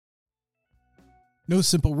No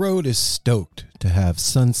Simple Road is stoked to have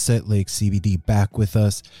Sunset Lake CBD back with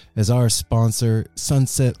us as our sponsor.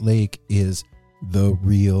 Sunset Lake is the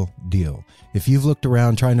real deal. If you've looked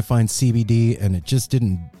around trying to find CBD and it just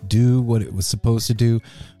didn't do what it was supposed to do,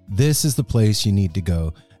 this is the place you need to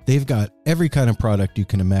go. They've got every kind of product you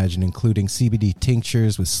can imagine, including CBD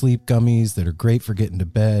tinctures with sleep gummies that are great for getting to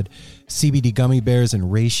bed, CBD gummy bears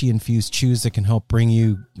and reishi-infused chews that can help bring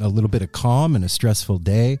you a little bit of calm in a stressful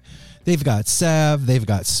day. They've got salve. They've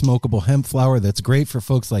got smokable hemp flower that's great for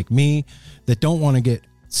folks like me that don't want to get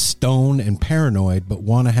stoned and paranoid but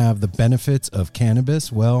want to have the benefits of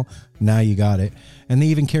cannabis. Well, now you got it. And they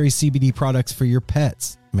even carry CBD products for your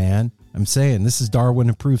pets, man. I'm saying this is Darwin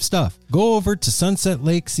approved stuff. Go over to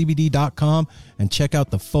sunsetlakecbd.com and check out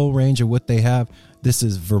the full range of what they have. This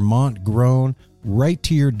is Vermont grown, right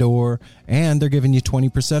to your door, and they're giving you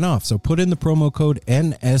 20% off. So put in the promo code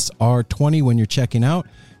NSR20 when you're checking out.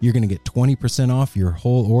 You're going to get 20% off your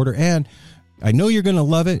whole order. And I know you're going to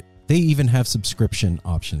love it. They even have subscription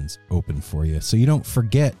options open for you, so you don't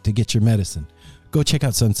forget to get your medicine. Go check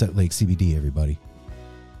out Sunset Lake CBD, everybody.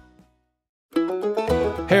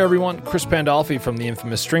 Hey everyone, Chris Pandolfi from the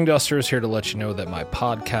infamous String Dusters here to let you know that my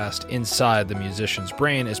podcast, Inside the Musician's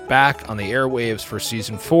Brain, is back on the airwaves for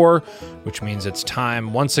Season 4, which means it's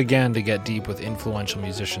time once again to get deep with influential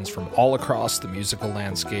musicians from all across the musical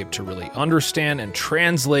landscape to really understand and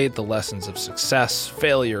translate the lessons of success,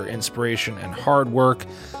 failure, inspiration, and hard work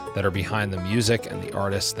that are behind the music and the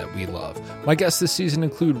artists that we love. My guests this season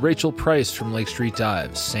include Rachel Price from Lake Street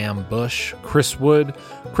Dives, Sam Bush, Chris Wood,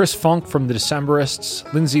 Chris Funk from The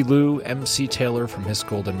Decemberists, Lindsay Liu, MC Taylor from His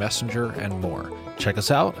Golden Messenger, and more. Check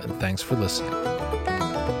us out, and thanks for listening.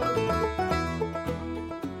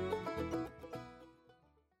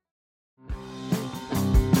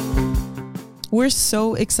 We're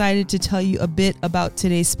so excited to tell you a bit about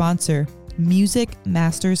today's sponsor, Music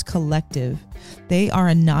Masters Collective. They are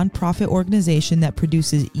a nonprofit organization that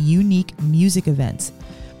produces unique music events,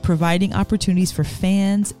 providing opportunities for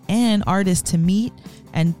fans and artists to meet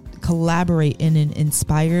and collaborate in an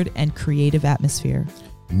inspired and creative atmosphere.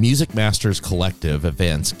 Music Masters Collective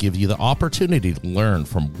events give you the opportunity to learn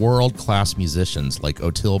from world-class musicians like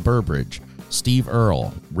Otil Burbridge, Steve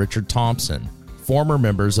Earle, Richard Thompson, former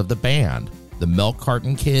members of the band, the Milk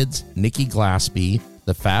Carton Kids, Nikki Glaspie,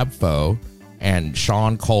 the Fab Four, and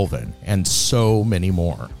Sean Colvin, and so many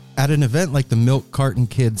more. At an event like the Milk Carton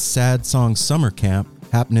Kids Sad Song Summer Camp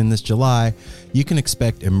happening this July, you can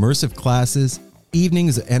expect immersive classes,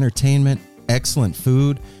 evenings of entertainment, excellent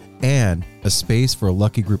food, and a space for a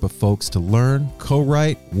lucky group of folks to learn,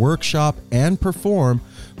 co-write, workshop, and perform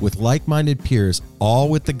with like-minded peers, all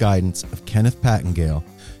with the guidance of Kenneth Pattengale,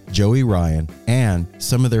 Joey Ryan, and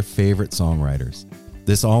some of their favorite songwriters.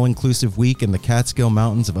 This all-inclusive week in the Catskill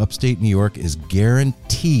Mountains of upstate New York is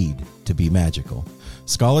guaranteed to be magical.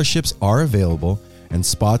 Scholarships are available and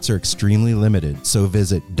spots are extremely limited, so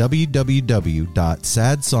visit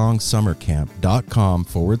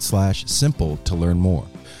www.sadsongsummercamp.com/simple to learn more.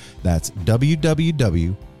 That's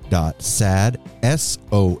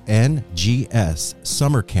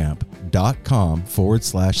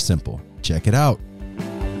www.sadsongsummercamp.com/simple. Check it out.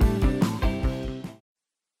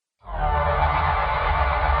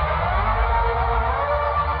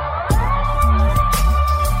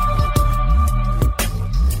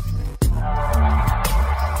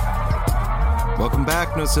 Welcome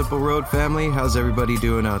back, No Simple Road family. How's everybody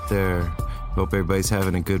doing out there? Hope everybody's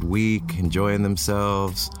having a good week, enjoying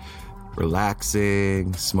themselves,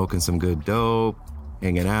 relaxing, smoking some good dope,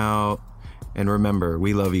 hanging out. And remember,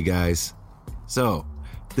 we love you guys. So,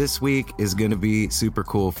 this week is going to be super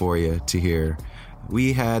cool for you to hear.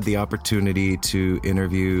 We had the opportunity to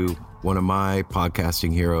interview one of my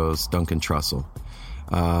podcasting heroes, Duncan Trussell.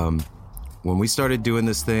 When we started doing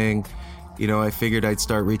this thing, I figured I'd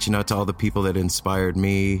start reaching out to all the people that inspired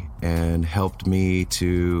me and helped me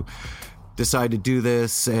to decide to do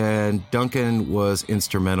this. And Duncan was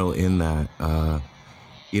instrumental in that.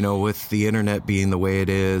 With the internet being the way it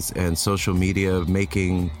is and social media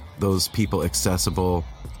making those people accessible,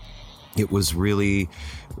 it was really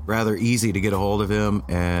rather easy to get a hold of him.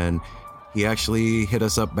 And he actually hit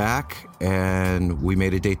us up back and we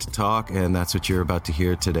made a date to talk. And that's what you're about to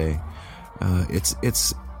hear today.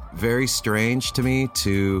 It's very strange to me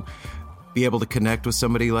to be able to connect with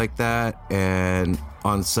somebody like that and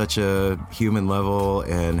on such a human level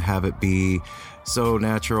and have it be so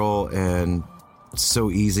natural and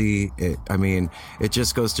so easy. It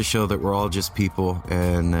just goes to show that we're all just people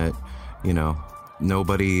and that,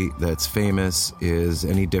 nobody that's famous is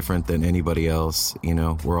any different than anybody else.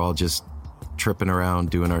 We're all just tripping around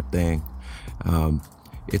doing our thing.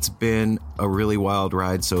 it's been a really wild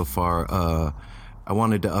ride so far. I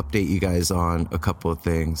wanted to update you guys on a couple of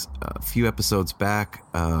things. A few episodes back,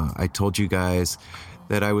 I told you guys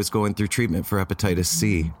that I was going through treatment for hepatitis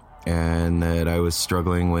C, and that I was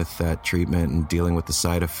struggling with that treatment and dealing with the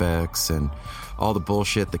side effects and all the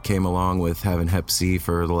bullshit that came along with having hep C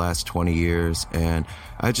for the last 20 years. And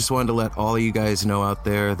I just wanted to let all of you guys know out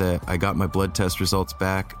there that I got my blood test results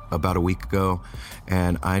back about a week ago,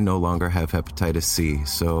 and I no longer have hepatitis C.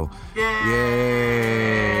 So,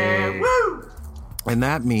 yay! Woo! And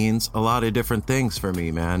that means a lot of different things for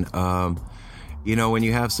me, man. You know, when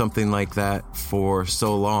you have something like that for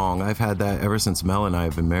so long, I've had that ever since Mel and I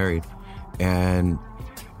have been married, and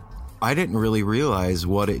I didn't really realize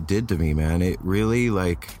what it did to me, man. It really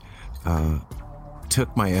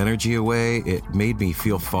took my energy away. It made me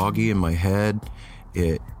feel foggy in my head.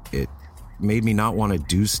 It made me not want to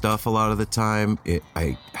do stuff a lot of the time.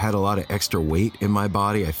 I had a lot of extra weight in my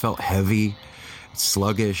body. I felt heavy,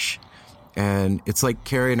 sluggish, and it's like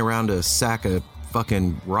carrying around a sack of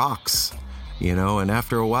fucking rocks, you know? And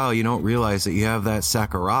after a while, you don't realize that you have that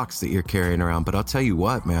sack of rocks that you're carrying around. But I'll tell you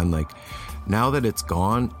what, man, like, now that it's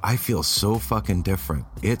gone, I feel so fucking different.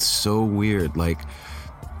 It's so weird. Like,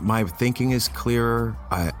 my thinking is clearer.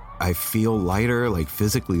 I feel lighter, like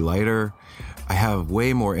physically lighter. I have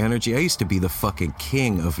way more energy. I used to be the fucking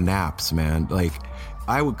king of naps, man. Like,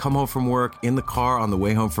 I would come home from work in the car on the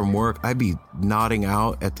way home from work. I'd be nodding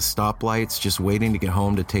out at the stoplights, just waiting to get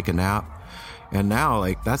home to take a nap. And now,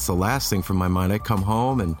 like, that's the last thing from my mind. I come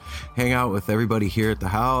home and hang out with everybody here at the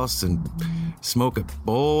house and smoke a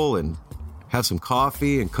bowl and have some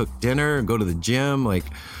coffee and cook dinner and go to the gym. Like,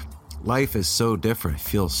 life is so different. It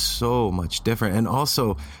feels so much different. And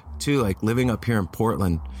also, too, like, living up here in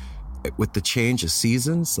Portland with the change of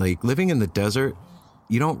seasons, like living in the desert,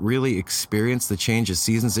 you don't really experience the change of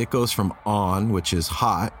seasons. It goes from on, which is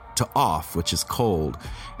hot, to off, which is cold.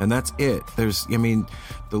 And that's it. The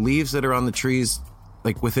leaves that are on the trees,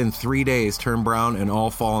 like within 3 days, turn brown and all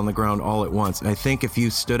fall on the ground all at once. And I think if you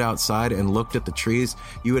stood outside and looked at the trees,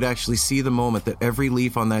 you would actually see the moment that every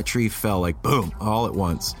leaf on that tree fell, like boom, all at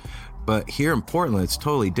once. But here in Portland, it's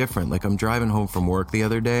totally different. Like, I'm driving home from work the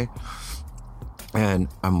other day, and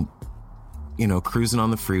I'm, cruising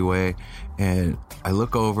on the freeway, and I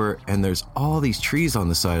look over, and there's all these trees on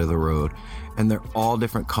the side of the road, and they're all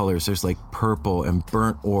different colors. There's like purple and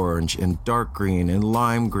burnt orange and dark green and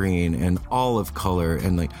lime green and olive color,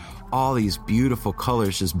 and like all these beautiful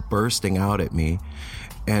colors just bursting out at me.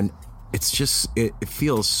 And it's just, it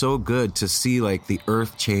feels so good to see like the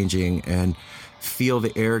earth changing and feel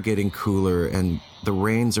the air getting cooler, and the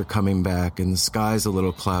rains are coming back, and the sky's a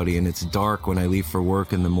little cloudy, and it's dark when I leave for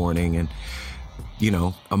work in the morning. And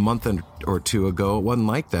a month or two ago, it wasn't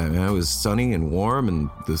like that, man. It was sunny and warm,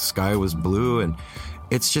 and the sky was blue, and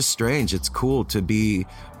it's just strange. It's cool to be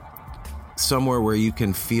somewhere where you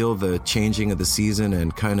can feel the changing of the season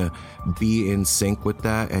and kind of be in sync with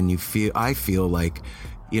that. And I feel like,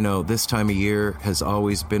 this time of year has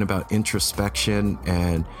always been about introspection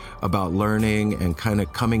and about learning and kind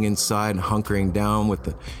of coming inside and hunkering down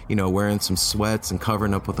with wearing some sweats and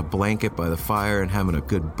covering up with a blanket by the fire and having a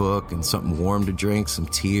good book and something warm to drink, some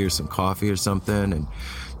tea or some coffee or something. And,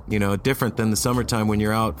 different than the summertime when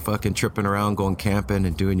you're out fucking tripping around, going camping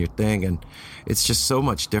and doing your thing. And it's just so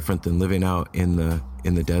much different than living out in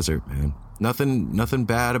the desert, man. Nothing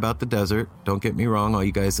bad about the desert. Don't get me wrong. All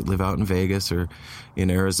you guys that live out in Vegas or in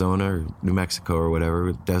Arizona or New Mexico or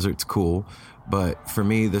whatever, desert's cool. But for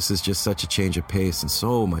me, this is just such a change of pace and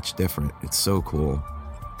so much different. It's so cool.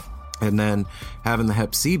 And then having the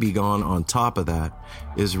Hep C be gone on top of that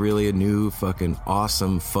is really a new fucking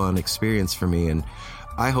awesome, fun experience for me. And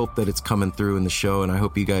I hope that it's coming through in the show, and I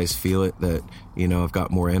hope you guys feel it, that, I've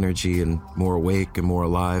got more energy and more awake and more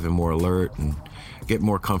alive and more alert and get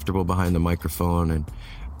more comfortable behind the microphone. And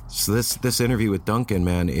so this interview with Duncan,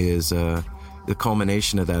 man, is the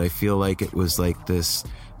culmination of that. I feel like it was like this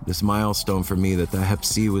milestone for me, that the Hep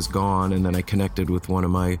C was gone, and then I connected with one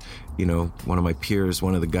of my peers,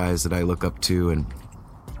 one of the guys that I look up to, and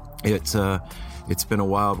it's been a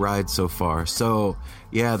wild ride so far. So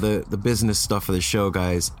yeah, the business stuff of the show,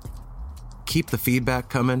 guys, keep the feedback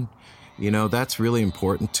coming. That's really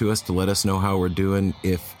important to us, to let us know how we're doing.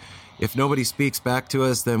 If nobody speaks back to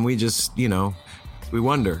us, then we just, we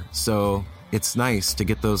wonder. So it's nice to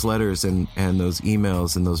get those letters and those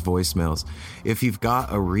emails and those voicemails. If you've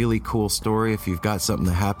got a really cool story, if you've got something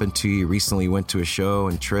that happened to you, recently went to a show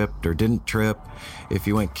and tripped or didn't trip, if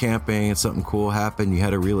you went camping and something cool happened, you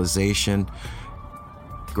had a realization,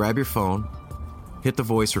 grab your phone, hit the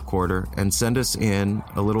voice recorder, and send us in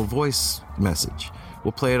a little voice message.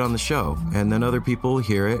 we'll play it on the show, and then other people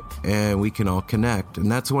hear it, and we can all connect.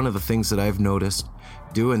 And that's one of the things that I've noticed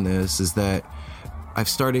doing this, is that I've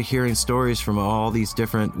started hearing stories from all these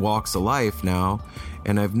different walks of life now,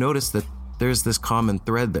 and I've noticed that there's this common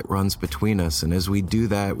thread that runs between us. And as we do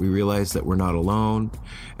that, we realize that we're not alone,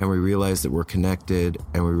 and we realize that we're connected,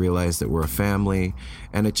 and we realize that we're a family,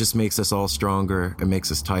 and it just makes us all stronger and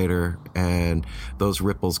makes us tighter, and those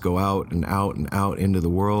ripples go out and out and out into the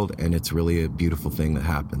world, and it's really a beautiful thing that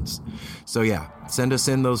happens. So yeah, send us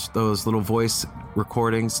in those little voice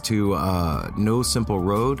recordings to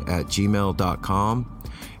nosimpleroad@gmail.com,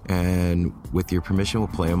 and with your permission, we'll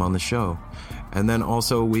play them on the show. And then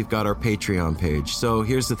also, we've got our Patreon page. So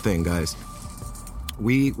here's the thing, guys.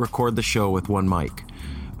 We record the show with one mic.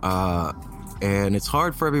 And it's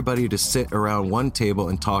hard for everybody to sit around one table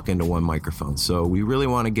and talk into one microphone. So we really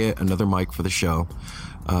want to get another mic for the show.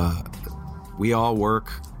 We all work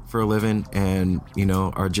for a living and,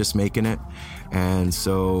 are just making it. And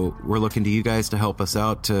so we're looking to you guys to help us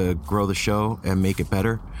out to grow the show and make it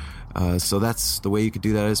better. So that's the way you could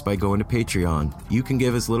do that, is by going to Patreon. You can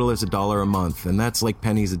give as little as $1 a month, and that's like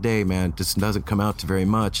pennies a day, man. It just doesn't come out to very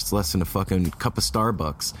much. It's less than a fucking cup of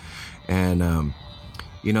Starbucks. And, that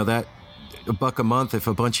 $1 a month, if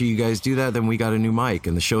a bunch of you guys do that, then we got a new mic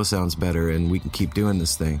and the show sounds better and we can keep doing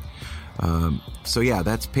this thing. So yeah,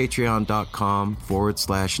 that's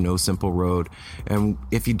patreon.com/NoSimpleRoad. And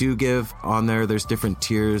if you do give on there, there's different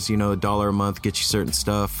tiers, $1 a month gets you certain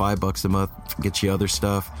stuff, $5 a month gets you other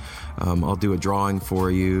stuff. I'll do a drawing for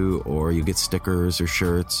you, or you get stickers or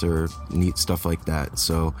shirts or neat stuff like that.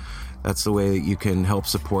 So that's the way that you can help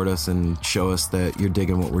support us and show us that you're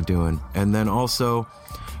digging what we're doing. And then also,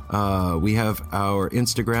 we have our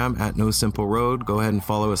Instagram @NoSimpleRoad. Go ahead and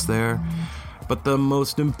follow us there. But the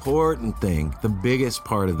most important thing, the biggest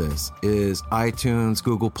part of this, is iTunes,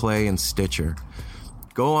 Google Play, and Stitcher.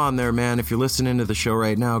 Go on there, man. If you're listening to the show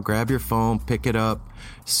right now, grab your phone, pick it up,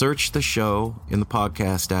 search the show in the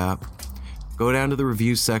podcast app, go down to the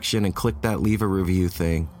review section and click that leave a review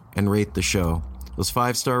thing and rate the show. Those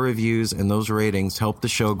 5-star reviews and those ratings help the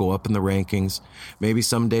show go up in the rankings. Maybe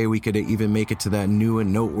someday we could even make it to that new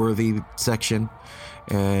and noteworthy section,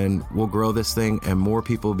 and we'll grow this thing and more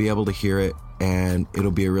people will be able to hear it, and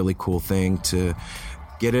it'll be a really cool thing to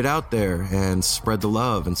get it out there and spread the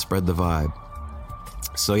love and spread the vibe.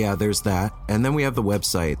 So yeah, there's that. And then we have the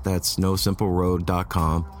website. That's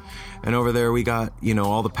nosimpleroad.com. And over there we got,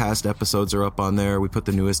 all the past episodes are up on there. We put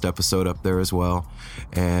the newest episode up there as well.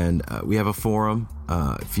 And we have a forum.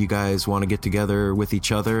 If you guys want to get together with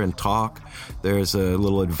each other and talk, there's a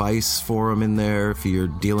little advice forum in there. If you're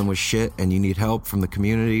dealing with shit and you need help from the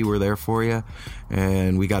community, we're there for you.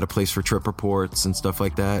 And we got a place for trip reports and stuff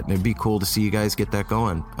like that. And it'd be cool to see you guys get that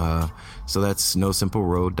going. So that's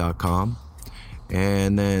nosimpleroad.com.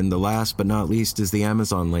 And then the last but not least is the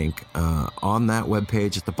Amazon link. On that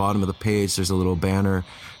webpage, at the bottom of the page, there's a little banner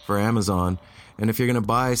for Amazon. And if you're going to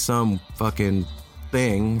buy some fucking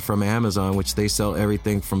thing from Amazon, which they sell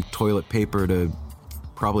everything from toilet paper to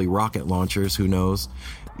probably rocket launchers, who knows,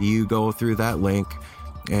 you go through that link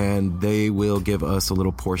and they will give us a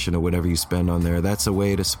little portion of whatever you spend on there. That's a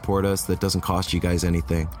way to support us that doesn't cost you guys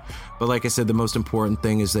anything. But like I said, the most important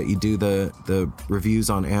thing is that you do the reviews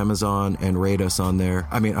on Amazon and rate us on there.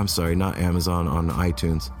 I'm sorry, not Amazon, on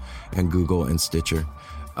iTunes and Google and Stitcher.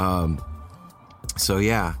 So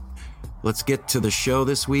yeah, let's get to the show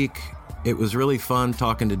this week. It was really fun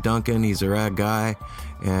talking to Duncan. He's a rad guy,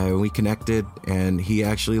 and we connected, and he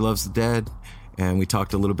actually loves the dead, and we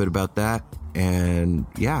talked a little bit about that. And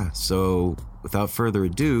yeah, so without further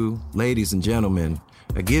ado, ladies and gentlemen,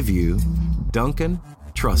 I give you Duncan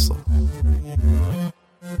Trussell.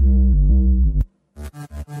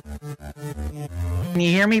 Can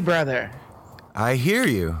you hear me, brother? I hear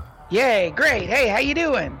you. Yay, great. Hey, how you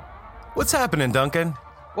doing? What's happening, Duncan?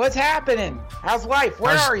 What's happening? How's life?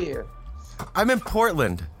 Where are you? I'm in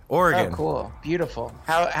Portland, Oregon. Oh, cool. Beautiful.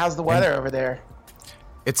 How's the weather over there?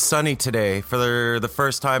 It's sunny today for the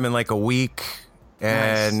first time in like a week.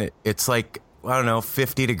 And nice. It's like,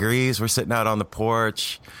 50 degrees. We're sitting out on the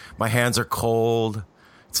porch. My hands are cold.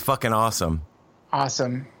 It's fucking awesome.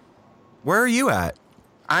 Awesome. Where are you at?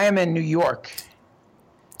 I am in New York.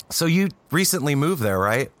 So you recently moved there,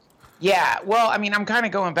 right? Yeah. Well, I'm kind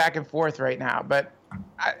of going back and forth right now, but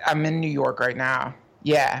I'm in New York right now.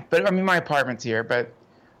 Yeah. But my apartment's here, but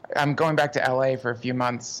I'm going back to LA for a few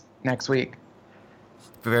months next week.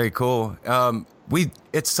 Very cool.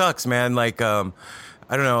 It sucks, man. Like, I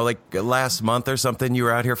don't know, like last month or something, you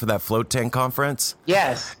were out here for that float tank conference.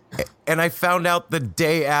 Yes. And I found out the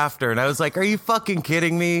day after, and I was like, "Are you fucking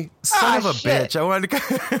kidding me, son of a bitch? I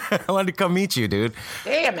wanted to come meet you, dude."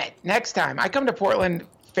 Damn it! Next time, I come to Portland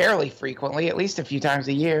fairly frequently, at least a few times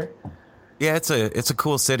a year. Yeah, it's a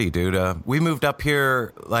cool city, dude. We moved up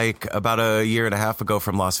here like about a year and a half ago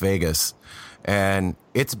from Las Vegas, and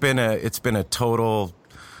it's been a total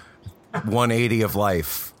 180 of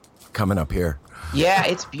life coming up here. Yeah,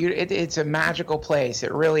 it's beautiful. It's a magical place.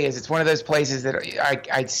 It really is. It's one of those places that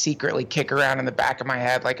I secretly kick around in the back of my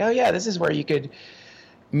head, like, oh yeah, this is where you could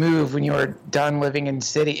move when you were done living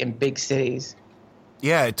in big cities.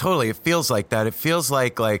 Yeah, totally. It feels like that. It feels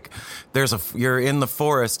like you're in the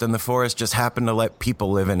forest, and the forest just happened to let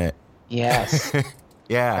people live in it. Yes.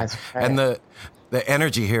 Yeah, That's right. and the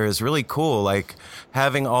energy here is really cool. Like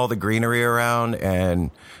having all the greenery around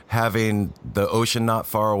and having the ocean not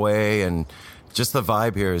far away, and just the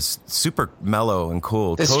vibe here is super mellow and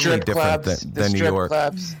cool. The totally strip different clubs, than New York.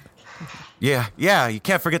 Clubs. Yeah. You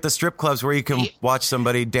can't forget the strip clubs where you can watch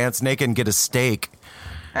somebody dance naked and get a steak.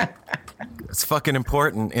 It's fucking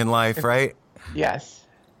important in life, right? Yes.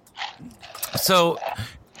 So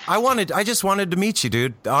I just wanted to meet you,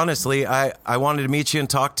 dude. Honestly, I wanted to meet you and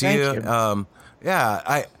talk to you. Thank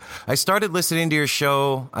you. I started listening to your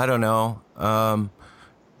show, I don't know,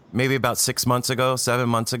 maybe about 7 months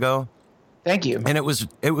ago. Thank you. And it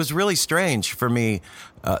was really strange for me,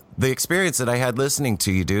 the experience that I had listening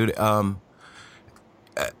to you, dude. I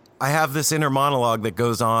have this inner monologue that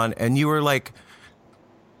goes on, and you were like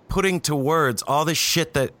putting to words all this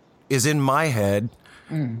shit that is in my head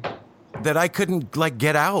that I couldn't like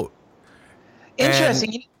get out.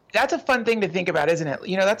 Interesting. That's a fun thing to think about, isn't it?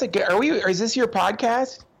 You know, that's a good. Is this your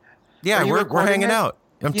podcast? Yeah, we're hanging out.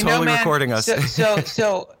 I'm totally recording us.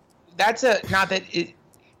 So that's not that it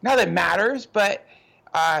matters, but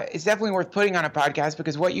it's definitely worth putting on a podcast,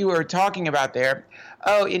 because what you were talking about there,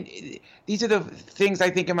 these are the things I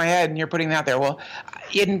think in my head, and you're putting them out there. Well,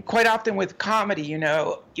 quite often with comedy, you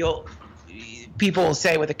know, people will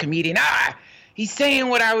say with a comedian, he's saying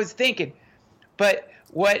what I was thinking. But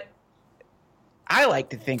what I like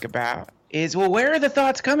to think about is, well, where are the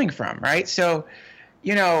thoughts coming from, right? So,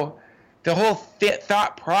 you know, the whole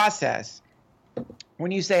thought process,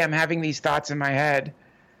 when you say I'm having these thoughts in my head,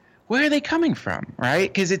 where are they coming from,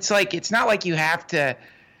 right? Because it's not like you have to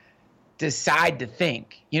decide to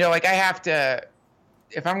think. You know, like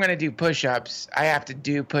if I'm going to do push-ups, I have to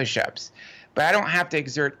do push-ups. But I don't have to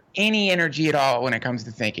exert any energy at all when it comes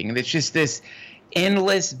to thinking. It's just this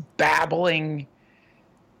endless babbling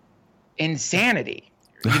insanity,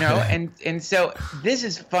 you know? and so this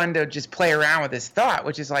is fun to just play around with this thought,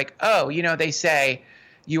 which is like, oh, you know, they say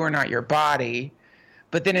you are not your body.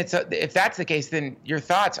 But then if that's the case, then your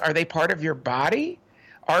thoughts, are they part of your body?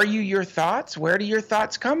 Are you your thoughts? Where do your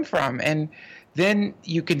thoughts come from? And then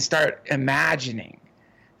you can start imagining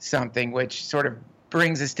something, which sort of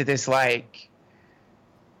brings us to this like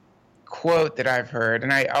quote that I've heard,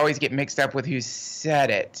 and I always get mixed up with who said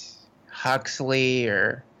it, Huxley,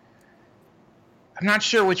 or I'm not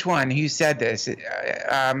sure which one who said this.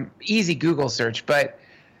 Easy Google search, but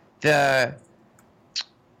the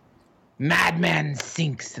madman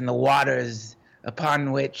sinks in the waters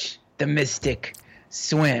upon which the mystic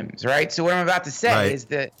swims, right? So what I'm about to say is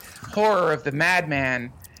the horror of the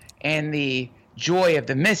madman and the joy of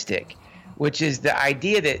the mystic, which is the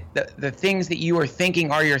idea that the things that you are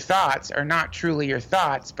thinking are your thoughts are not truly your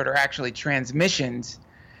thoughts, but are actually transmissions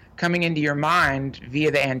coming into your mind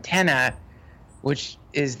via the antenna, which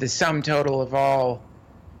is the sum total of all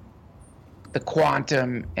the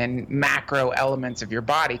quantum and macro elements of your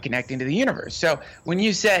body connecting to the universe. So when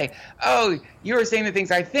you say, oh, you were saying the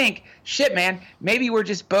things I think, shit, man, maybe we're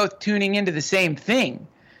just both tuning into the same thing.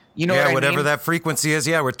 You know what I mean? Whatever that frequency is,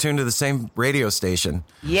 we're tuned to the same radio station.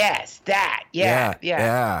 Yes, that.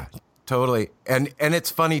 Yeah. Totally. And it's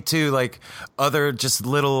funny too, like other just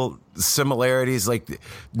little similarities, like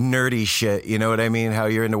nerdy shit, you know what I mean? How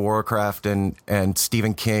you're into Warcraft and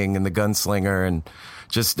Stephen King and the Gunslinger and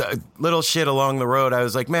just little shit along the road. I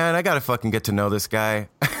was like, man, I got to fucking get to know this guy.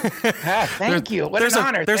 Thank you. What an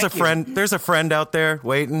honor. There's a friend out there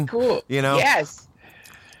waiting. Cool. You know? Yes.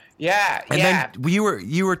 Yeah. And then you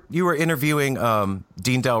were interviewing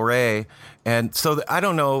Dean Del Rey, and so I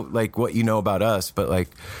don't know like what you know about us, but like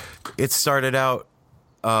it started out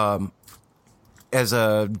as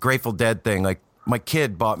a Grateful Dead thing. Like my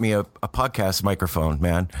kid bought me a podcast microphone,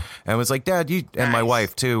 man, and was like, Dad, and my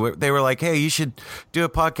wife too. They were like, hey, you should do a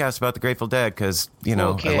podcast about the Grateful Dead because you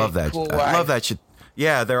know I love that. I love that shit.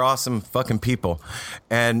 Yeah, they're awesome fucking people,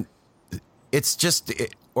 and it's just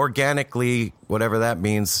organically, whatever that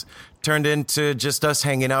means, turned into just us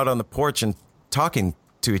hanging out on the porch and talking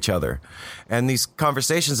to each other. And these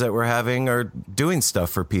conversations that we're having are doing stuff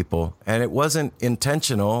for people. And it wasn't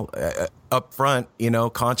intentional up front,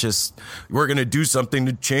 conscious, we're going to do something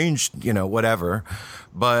to change, whatever.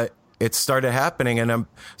 But it started happening, and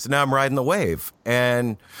so now I'm riding the wave.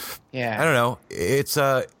 And I don't know, it's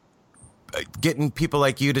getting people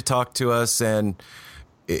like you to talk to us, and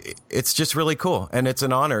it's just really cool. And it's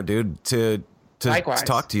an honor, dude, to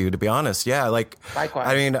talk to you, to be honest. Yeah. Likewise.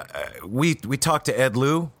 I mean, we talked to Ed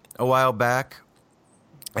Liu a while back,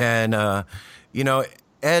 and,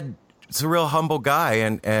 Ed's a real humble guy.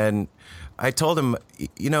 And I told him,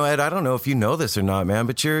 Ed, I don't know if you know this or not, man,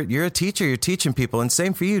 but you're a teacher. You're teaching people. And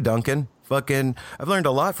same for you, Duncan. I've learned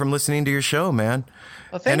a lot from listening to your show, man.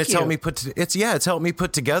 Well, thank you. And it's helped me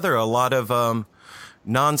put together a lot of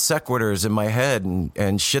non sequiturs in my head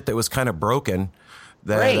and shit that was kind of broken.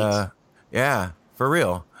 Great. Yeah, for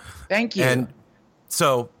real. Thank you. And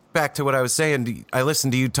so back to what I was saying, I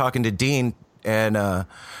listened to you talking to Dean, and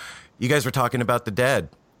you guys were talking about the dead,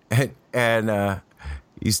 and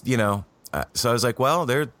so I was like, well,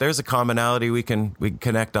 there's a commonality we can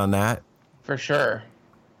connect on that for sure.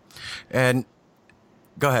 And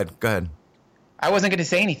go ahead. I wasn't going to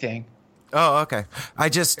say anything. Oh, okay. I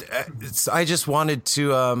just wanted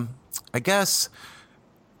to, I guess,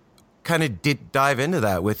 kind of dive into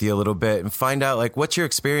that with you a little bit and find out, like, what's your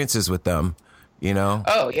experiences with them,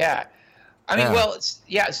 Oh, yeah. I mean, well,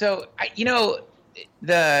 so,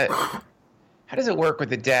 how does it work with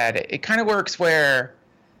the dead? It kind of works where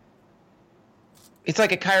it's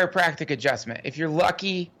like a chiropractic adjustment. If you're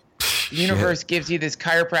lucky, the universe gives you this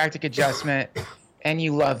chiropractic adjustment and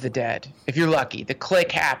you love the dead. If you're lucky, the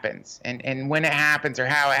click happens. And when it happens or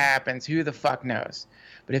how it happens, who the fuck knows?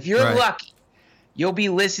 But if you're lucky, you'll be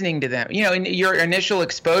listening to them. And your initial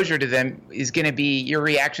exposure to them is going to be, your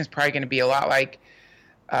reaction is probably going to be a lot like,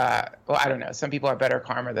 I don't know. Some people have better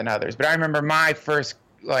karma than others. But I remember my first,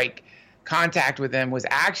 contact with them was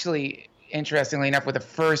actually, interestingly enough, with the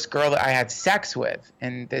first girl that I had sex with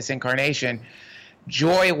in this incarnation.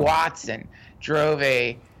 Joy Watson drove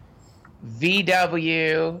a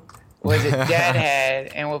VW, was a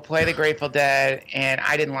deadhead, and would play the Grateful Dead, and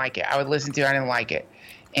I didn't like it. I would listen to it, I didn't like it.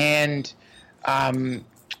 And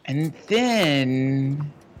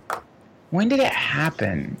then when did it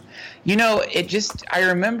happen? I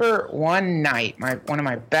remember one night, one of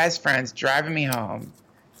my best friends driving me home.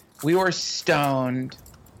 We were stoned,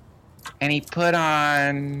 and he put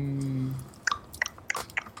on,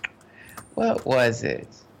 what was it?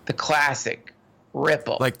 The classic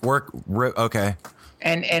Ripple. Okay.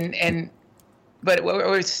 But we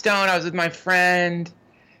were stoned. I was with my friend.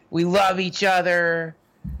 We love each other.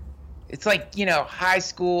 It's like, high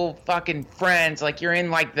school fucking friends. Like you're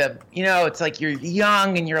in it's like you're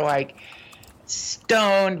young and you're like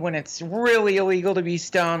stoned when it's really illegal to be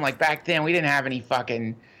stoned. Like back then we didn't have any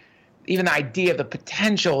fucking, even the idea of the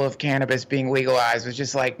potential of cannabis being legalized was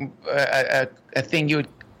just like a thing you would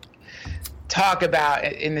talk about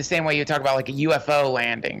in the same way you talk about like a UFO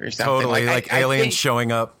landing or something. Totally, like aliens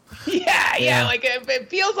showing up. Yeah. Like it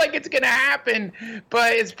feels like it's gonna happen,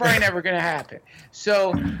 but it's probably never gonna happen.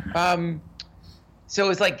 So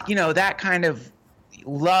it's like that kind of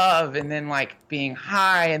love, and then like being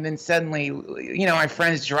high, and then suddenly my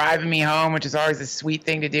friend's driving me home, which is always a sweet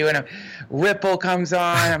thing to do, and a Ripple comes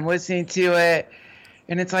on. I'm listening to it.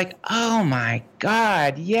 And it's like, oh my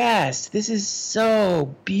God, yes, this is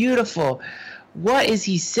so beautiful. What is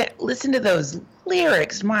he saying? Listen to those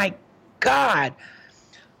lyrics, my God.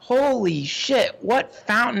 Holy shit, what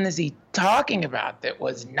fountain is he talking about that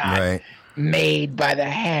was not made by the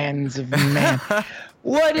hands of man?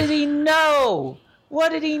 What did he know? What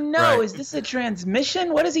did he know? Right. Is this a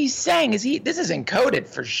transmission? What is he saying? This is encoded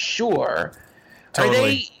for sure.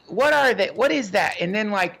 Totally. What is that? And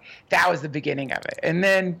then that was the beginning of it. And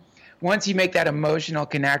then once you make that emotional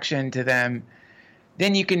connection to them,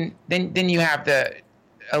 then you can, then you have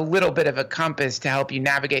a little bit of a compass to help you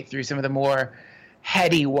navigate through some of the more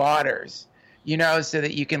heady waters, so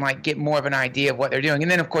that you can get more of an idea of what they're doing.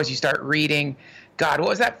 And then of course you start reading, God, what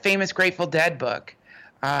was that famous Grateful Dead book?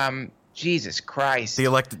 Jesus Christ.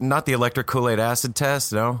 Not the electric Kool-Aid acid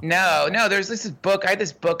test, no? No, there's this book. I had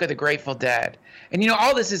this book of the Grateful Dead. And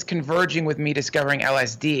all this is converging with me discovering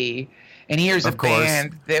LSD. And here's a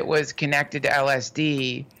band that was connected to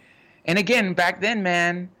LSD. And again, back then,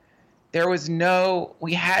 man,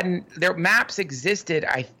 maps existed,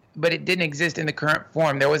 but it didn't exist in the current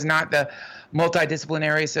form. There was not the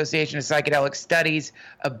Multidisciplinary Association of Psychedelic Studies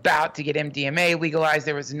about to get MDMA legalized.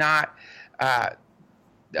 There was not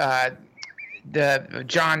the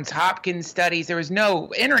Johns Hopkins studies. There was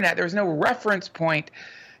no internet. There was no reference point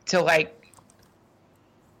to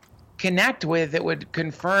connect with that would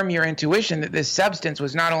confirm your intuition that this substance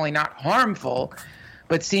was not only not harmful,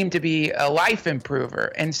 but seemed to be a life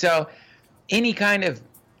improver. And so any kind of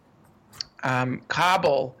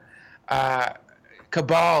cabal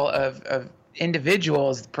of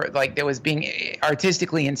individuals like that was being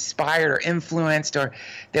artistically inspired or influenced, or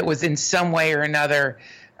that was in some way or another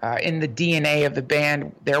in the DNA of the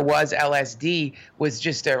band, there was LSD, was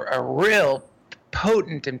just a real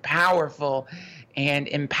potent and powerful and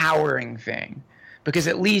empowering thing. Because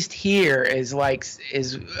at least here is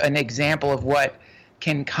an example of what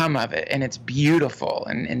can come of it, and it's beautiful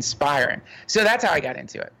and inspiring. So that's how I got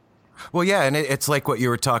into it. Well, yeah, and it's like what you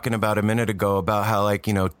were talking about a minute ago about how, like,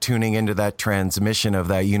 you know, tuning into that transmission of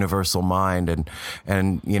that universal mind,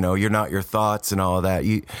 and you know, you're not your thoughts and all of that.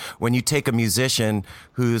 When you take a musician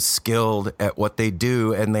who's skilled at what they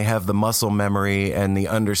do and they have the muscle memory and the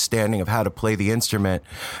understanding of how to play the instrument,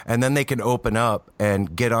 and then they can open up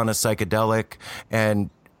and get on a psychedelic and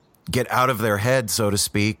get out of their head, so to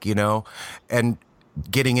speak, you know, and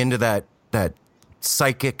getting into that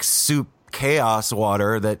psychic soup chaos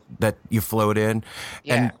water that you float in,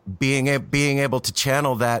 and being able to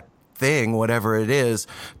channel that thing, whatever it is,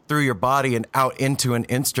 through your body and out into an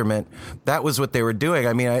instrument. That was what they were doing.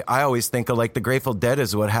 I mean, I always think of like the Grateful Dead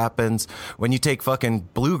is what happens when you take fucking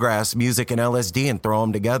bluegrass music and LSD and throw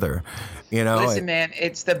them together. You know, listen, man,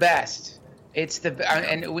 it's the best. It's the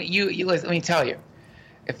and you listen, let me tell you,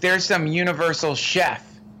 if there's some universal chef,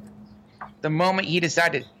 the moment he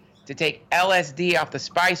decided to take LSD off the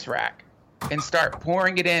spice rack and start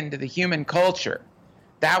pouring it into the human culture,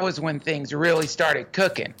 that was when things really started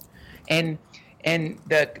cooking. And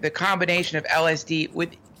the combination of LSD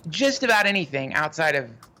with just about anything outside of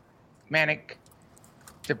manic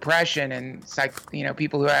depression and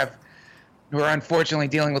people who are unfortunately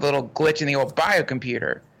dealing with a little glitch in the old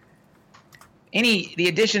biocomputer, the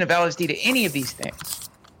addition of LSD to any of these things,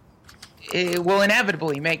 it will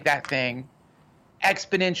inevitably make that thing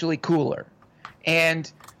exponentially cooler.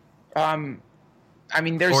 And I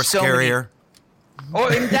mean, there's or so scarier.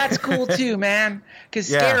 And that's cool too, man. Because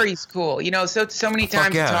scary's cool, you know. So many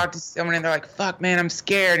times you talk to someone and they're like, "Fuck, man, I'm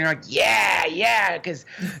scared," and you're like, "Yeah," because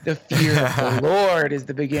the fear of the Lord is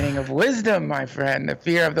the beginning of wisdom, my friend. The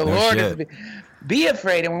fear of the Lord is be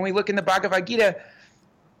afraid. And when we look in the Bhagavad Gita,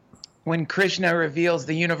 when Krishna reveals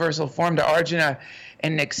the universal form to Arjuna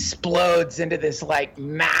and explodes into this like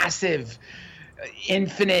massive,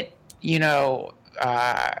 infinite,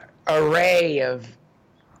 array of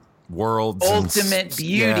worlds, ultimate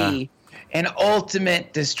beauty and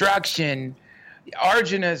ultimate destruction,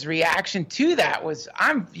 Arjuna's reaction to that was,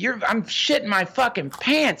 I'm shitting my fucking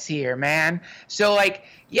pants here, man. So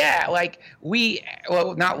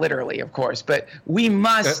well, not literally, of course, but we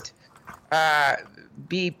must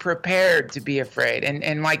be prepared to be afraid.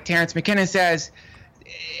 And like Terence McKenna says,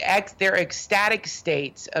 there are ecstatic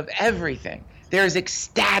states of everything. There's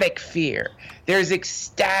ecstatic fear. There's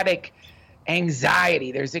ecstatic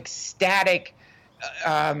anxiety. There's ecstatic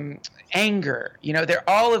anger. They're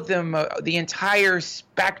all of them. The entire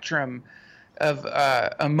spectrum of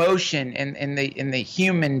emotion in the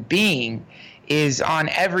human being is on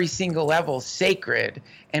every single level sacred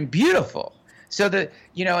and beautiful. So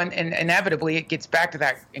and inevitably it gets back to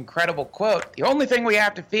that incredible quote: "The only thing we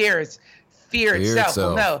have to fear is fear itself."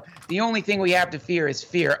 Well, no, the only thing we have to fear is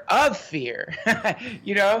fear of fear.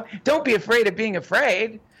 Don't be afraid of being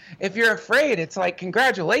afraid. If you're afraid, it's like,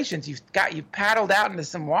 congratulations, you've paddled out into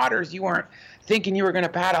some waters you weren't thinking you were going to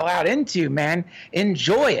paddle out into, man.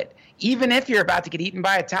 Enjoy it. Even if you're about to get eaten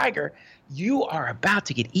by a tiger, you are about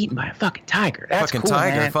to get eaten by a fucking tiger. That's fucking cool,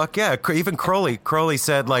 tiger, man. Fuck yeah. Even Crowley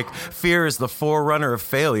said, like, fear is the forerunner of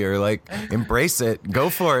failure. Like, embrace it. Go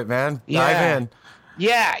for it, man. Dive in.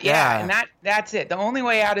 Yeah. And that's it. The only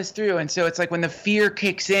way out is through. And so it's like when the fear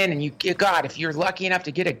kicks in and if you're lucky enough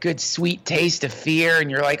to get a good sweet taste of fear and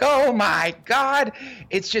you're like, oh my God,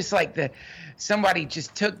 it's just like somebody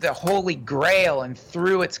just took the Holy Grail and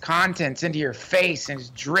threw its contents into your face and it's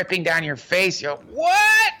dripping down your face. You're like,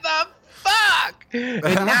 what the fuck?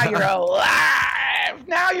 And now you're alive.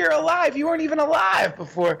 Now you're alive. You weren't even alive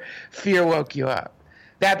before fear woke you up.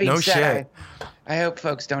 That being said, I hope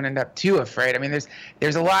folks don't end up too afraid. I mean,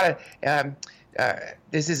 there's a lot of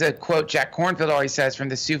this is a quote Jack Kornfield always says from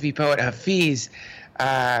the Sufi poet Hafiz: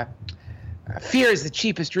 "Fear is the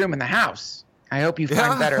cheapest room in the house." I hope you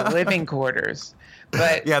find better living quarters.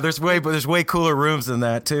 But yeah, there's way cooler rooms than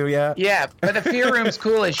that too. Yeah. Yeah, but the fear room's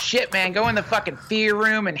cool as shit, man. Go in the fucking fear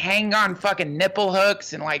room and hang on fucking nipple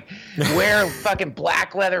hooks and like wear fucking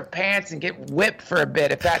black leather pants and get whipped for a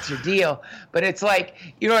bit if that's your deal. But it's like,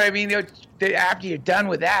 you know what I mean? After you're done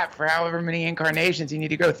with that, for however many incarnations you need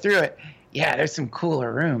to go through it. Yeah, there's some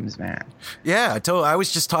cooler rooms, man. Yeah, I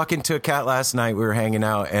was just talking to a cat last night. We were hanging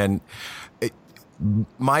out, and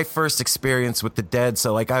my first experience with the dead.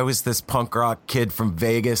 So like, I was this punk rock kid from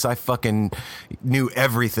Vegas. I fucking knew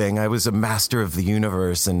everything. I was a master of the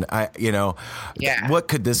universe. And what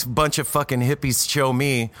could this bunch of fucking hippies show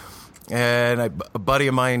me? And a buddy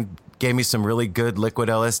of mine gave me some really good liquid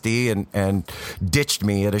LSD and ditched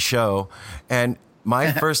me at a show. And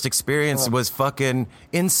my first experience was fucking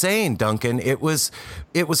insane, Duncan. It was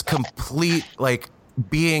complete, like,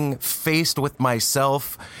 being faced with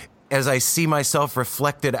myself as I see myself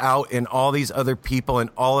reflected out in all these other people and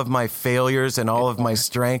all of my failures and all of my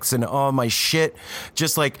strengths and all of my shit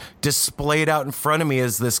just like displayed out in front of me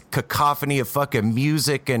as this cacophony of fucking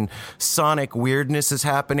music and sonic weirdness is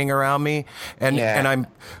happening around me. And I'm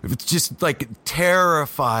just like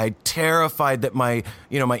terrified that my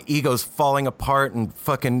ego's falling apart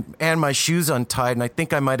and my shoes untied. And I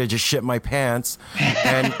think I might've just shit my pants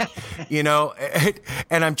and,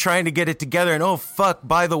 and I'm trying to get it together and, oh fuck,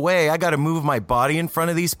 by the way, I got to move my body in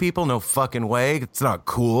front of these people. No fucking way. It's not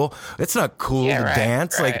cool. It's not cool to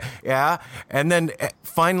dance. Right. Like, yeah. And then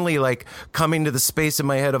finally, like, coming to the space in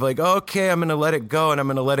my head of like, okay, I'm going to let it go and I'm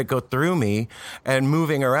going to let it go through me and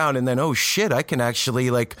moving around. And then, oh shit, I can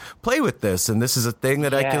actually like play with this. And this is a thing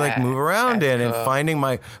that I can like move around in and finding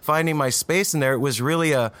my space in there. It was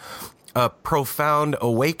really a profound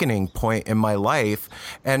awakening point in my life.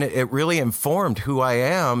 And it really informed who I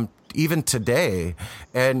am even today.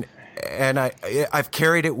 And I've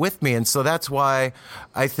carried it with me. And so that's why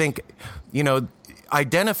I think,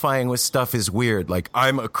 identifying with stuff is weird. Like,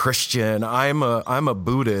 I'm a Christian, I'm a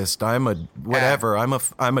Buddhist, I'm a whatever, I'm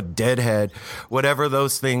a deadhead, whatever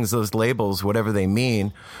those things, those labels, whatever they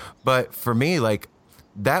mean. But for me, like,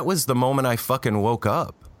 that was the moment I fucking woke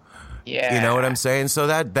up. Yeah. You know what I'm saying? So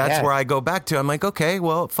that's where I go back to. I'm like, okay,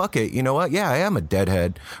 well, fuck it. You know what? Yeah, I am a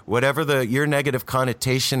deadhead. Whatever your negative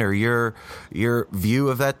connotation or your view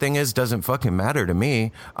of that thing is doesn't fucking matter to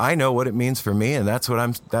me. I know what it means for me, and that's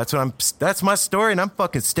my story, and I'm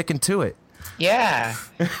fucking sticking to it. Yeah.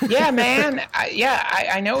 Yeah, man.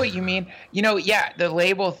 I know what you mean. The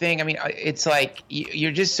label thing, I mean, it's like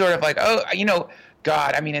you're just sort of like, oh,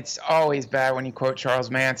 God, I mean, it's always bad when you quote Charles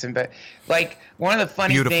Manson, but like one of the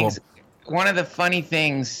funny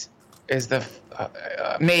things is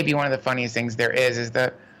maybe one of the funniest things there is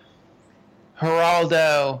the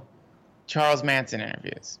Geraldo Charles Manson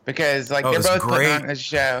interviews, because like they're both putting on the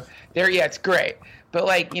show. It's great. But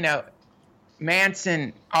like,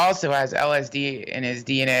 Manson also has LSD in his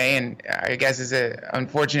DNA, and I guess is an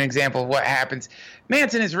unfortunate example of what happens.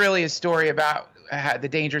 Manson is really a story about the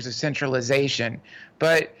dangers of centralization,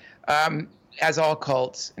 but as all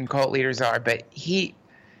cults and cult leaders are. But he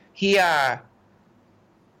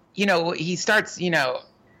starts,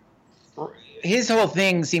 his whole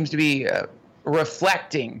thing seems to be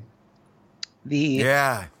reflecting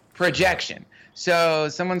the projection. So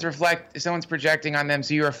someone's projecting on them,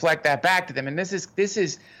 so you reflect that back to them. And this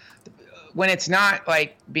is when it's not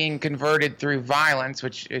like being converted through violence,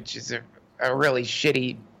 which is a really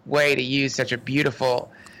shitty way to use such a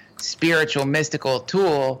beautiful spiritual mystical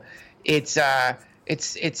tool. It's a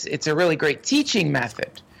really great teaching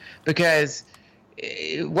method, because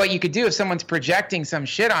what you could do if someone's projecting some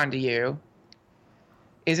shit onto you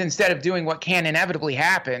is, instead of doing what can inevitably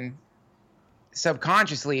happen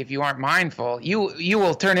subconsciously, if you aren't mindful, you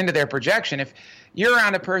will turn into their projection. If you're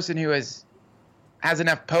around a person who has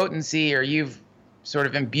enough potency, or you've sort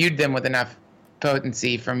of imbued them with enough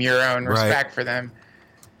potency from your own respect for them,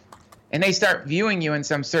 and they start viewing you in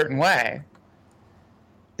some certain way,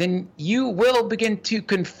 then you will begin to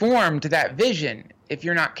conform to that vision if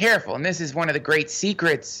you're not careful. And this is one of the great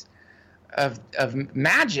secrets of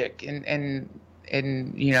magic. And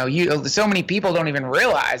so many people don't even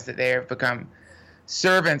realize that they have become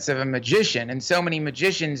servants of a magician. And so many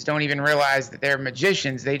magicians don't even realize that they're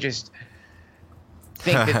magicians. They just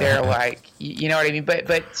think that they're like, you know what I mean?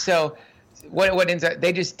 But so what ends up,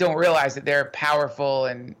 they just don't realize that their powerful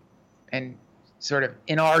and sort of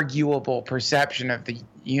inarguable perception of the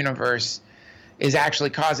universe is actually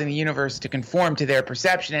causing the universe to conform to their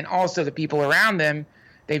perception. And also the people around them,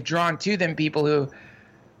 they've drawn to them people who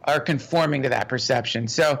are conforming to that perception.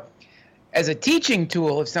 So as a teaching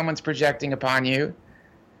tool, if someone's projecting upon you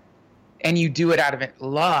and you do it out of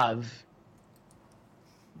love,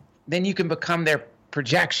 then you can become their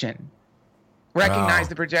projection. Recognize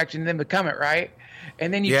the projection, then become it, right?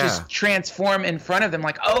 And then you just transform in front of them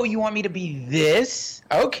like, oh, you want me to be this?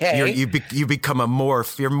 Okay. You become a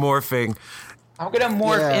morph. You're morphing. I'm going to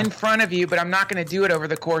morph in front of you, but I'm not going to do it over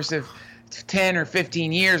the course of 10 or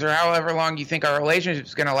 15 years or however long you think our relationship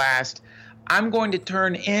is going to last. I'm going to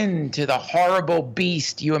turn into the horrible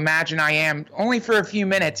beast you imagine I am only for a few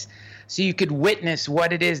minutes so you could witness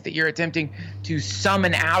what it is that you're attempting to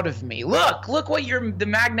summon out of me. Look what the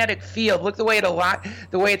magnetic field, look the way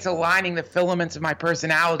it's aligning the filaments of my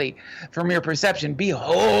personality from your perception.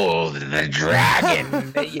 Behold the dragon.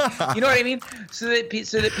 You know what I mean? So that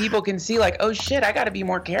people can see like, oh shit, I got to be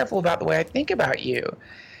more careful about the way I think about you.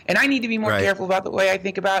 And I need to be more careful about the way I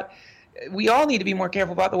think about, we all need to be more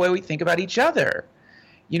careful about the way we think about each other.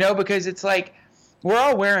 You know, because it's like, we're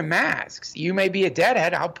all wearing masks. You may be a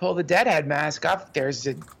deadhead. I'll pull the deadhead mask off. There's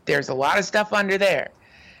a lot of stuff under there,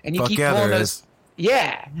 and you keep pulling those.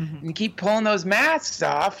 Yeah, and you keep pulling those masks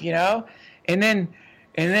off, you know, and then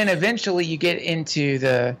eventually you get into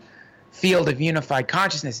the field of unified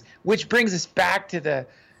consciousness, which brings us back to the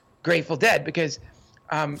Grateful Dead, because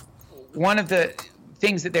one of the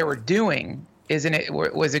things that they were doing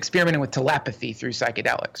was experimenting with telepathy through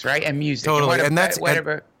psychedelics, right, and music. Totally, and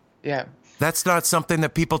whatever. Yeah. That's not something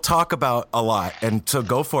that people talk about a lot. And so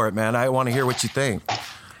go for it, man. I want to hear what you think.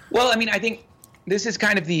 Well, I mean, I think this is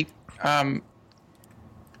kind of the,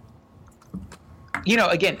 you know,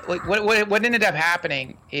 again, like what ended up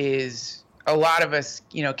happening is a lot of us,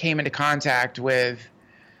 you know, came into contact with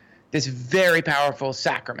this very powerful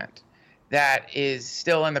sacrament that is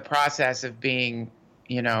still in the process of being,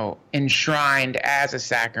 you know, enshrined as a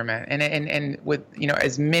sacrament. And with, you know,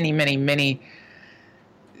 as many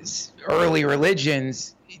early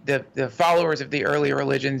religions, the followers of the early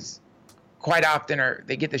religions quite often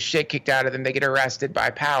they get the shit kicked out of them. They get arrested by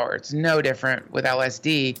power. It's no different with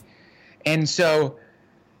LSD. And so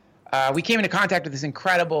we came into contact with this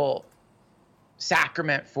incredible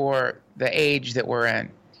sacrament for the age that we're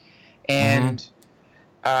in. And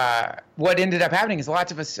what ended up happening is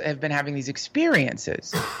lots of us have been having these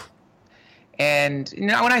experiences. And you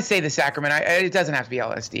know, when I say the sacrament, it doesn't have to be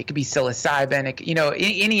LSD. It could be psilocybin. You know,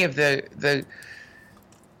 any of the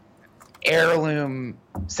heirloom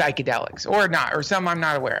psychedelics, or not, or some I'm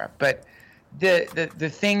not aware of. But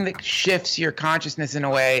the thing that shifts your consciousness in a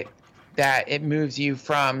way that it moves you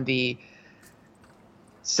from the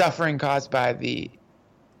suffering caused by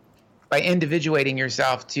individuating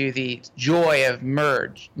yourself to the joy of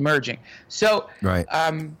merging. So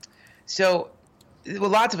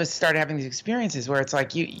well, lots of us started having these experiences where it's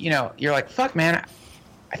like you know, you're like, fuck, man,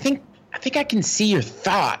 I think I can see your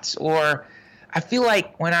thoughts, or I feel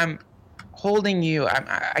like when I'm holding you,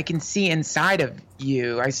 I can see inside of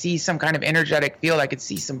you. I see some kind of energetic field. I could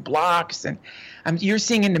see some blocks, and you're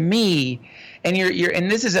seeing into me, and you're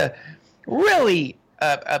and this is a really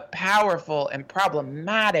a powerful and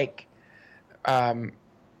problematic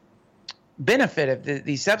benefit of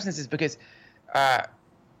these substances, because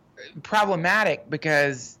problematic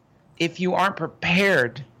because if you aren't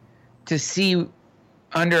prepared to see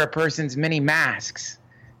under a person's many masks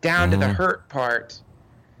down to the hurt part,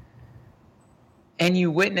 and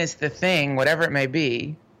you witness the thing, whatever it may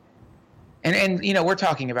be, and you know, we're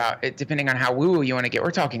talking about it depending on how woo-woo you want to get,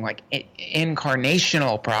 we're talking like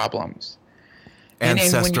incarnational problems,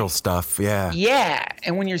 ancestral stuff. Yeah,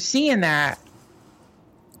 and when you're seeing that,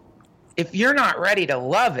 if you're not ready to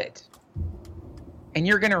love it and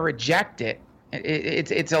you're going to reject it,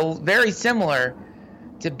 it's a very similar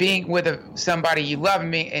to being with somebody you love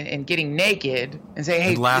and getting naked and say,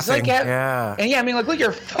 hey, and laughing. It's like, and I mean, like, look,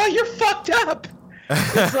 you're fucked up.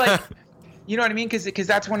 It's like, you know what I mean? Because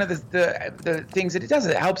that's one of the things that it does.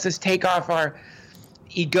 It helps us take off our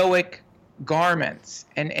egoic garments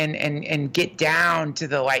and get down to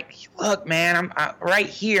the, like, look, man, I'm right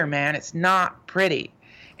here, man. It's not pretty,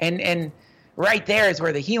 and right there is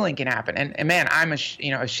where the healing can happen. And man, I'm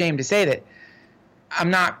ashamed to say that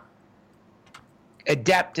I'm not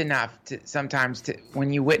adept enough to sometimes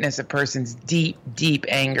when you witness a person's deep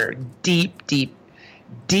anger, deep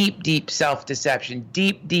self-deception,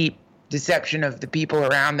 deep deception of the people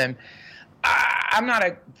around them. I'm not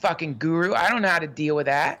a fucking guru. I don't know how to deal with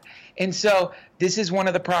that. And so this is one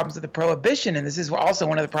of the problems of the prohibition, and this is also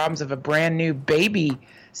one of the problems of a brand new baby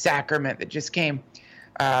sacrament that just came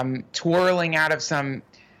twirling out of some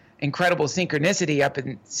incredible synchronicity up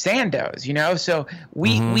in Sandoz, you know? So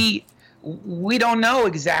we don't know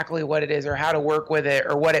exactly what it is or how to work with it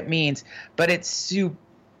or what it means, but it's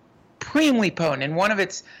supremely potent. And one of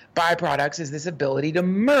its byproducts is this ability to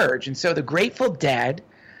merge. And so the Grateful Dead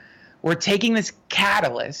were taking this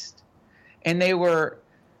catalyst and they were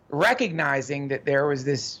recognizing that there was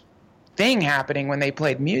this thing happening when they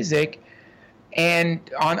played music and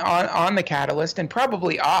on the catalyst and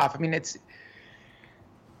probably off. I mean,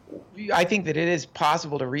 I think that it is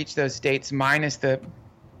possible to reach those states minus the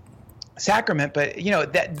sacrament, but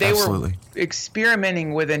that they Absolutely. were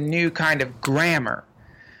experimenting with a new kind of grammar,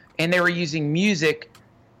 and they were using music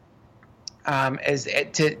as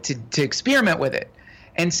to experiment with it.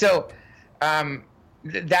 And so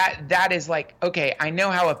that is like, okay, I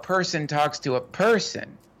know how a person talks to a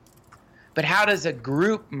person, but how does a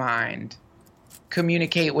group mind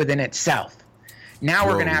communicate within itself? Now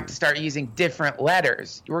we're going to have to start using different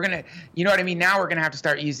letters. We're going to, you know what I mean? Now we're going to have to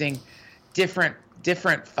start using different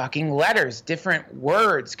fucking letters, different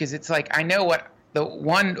words. Cause it's like, I know what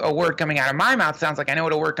a word coming out of my mouth sounds like. I know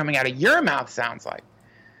what a word coming out of your mouth sounds like.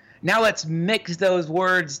 Now let's mix those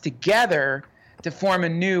words together to form a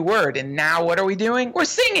new word. And now what are we doing? We're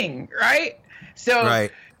singing, right? So,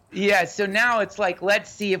 right. Yeah. So now it's like,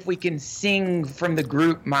 let's see if we can sing from the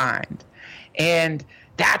group mind. And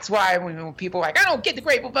that's why when people are like, I don't get the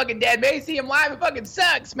Grateful fucking Dead, man. You see him live, it fucking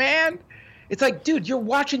sucks, man. It's like, dude, you're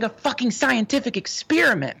watching a fucking scientific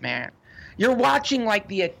experiment, man. You're watching like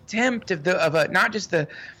the attempt of not just the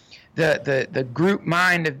group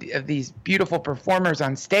mind of these beautiful performers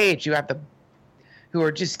on stage who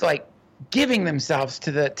are just like giving themselves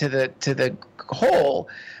to the whole,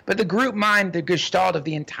 but the group mind, the gestalt of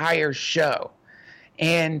the entire show,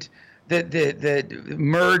 and the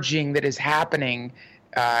merging that is happening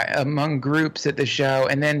among groups at the show,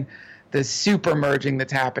 and then the super merging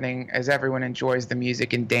that's happening as everyone enjoys the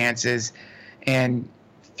music and dances, and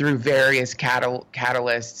through various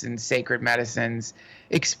catalysts and sacred medicines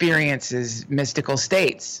experiences mystical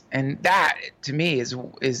states. And that to me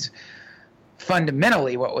is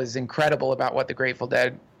fundamentally what was incredible about what the Grateful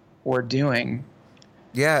Dead were doing.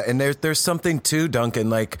 Yeah, and there's something too, Duncan,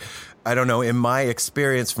 like, I don't know, in my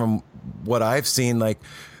experience from what I've seen, like,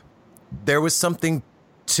 there was something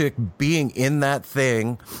to being in that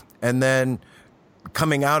thing and then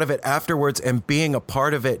coming out of it afterwards and being a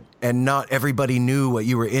part of it, and not everybody knew what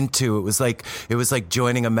you were into. It was like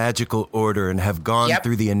joining a magical order and have gone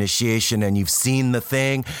through the initiation, and you've seen the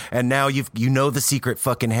thing, and now you know the secret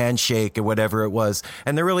fucking handshake or whatever it was.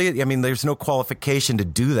 And there's no qualification to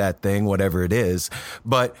do that thing, whatever it is,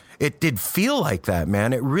 but it did feel like that,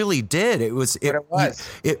 man. It really did.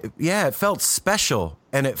 It felt special,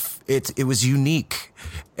 and it was unique,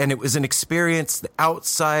 and it was an experience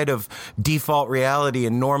outside of default reality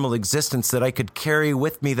and normal existence that I could carry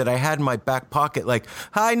with me, that I had in my back pocket, like,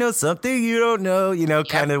 I know something you don't know,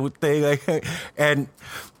 kind of thing. Like, and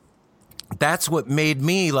that's what made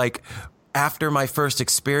me, like, after my first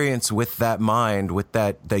experience with that mind, with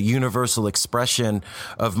the universal expression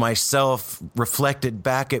of myself reflected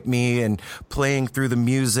back at me and playing through the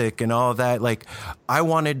music and all that, like, I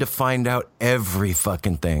wanted to find out every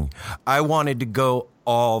fucking thing. I wanted to go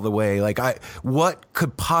all the way. Like, what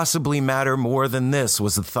could possibly matter more than this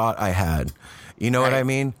was the thought I had. You know what I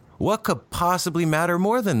mean? What could possibly matter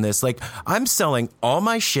more than this? Like, I'm selling all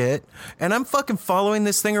my shit and I'm fucking following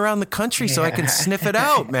this thing around the country so I can sniff it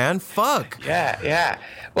out, man. Fuck. Yeah.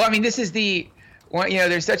 Well, I mean, this is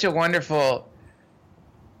there's such a wonderful,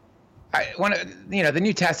 the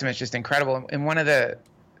New Testament is just incredible. And one of the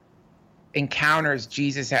encounters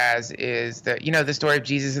Jesus has is the story of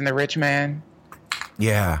Jesus and the rich man.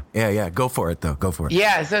 Yeah. Go for it, though. Go for it.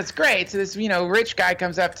 Yeah, so it's great. So this, rich guy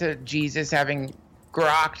comes up to Jesus having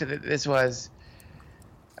grokked that this was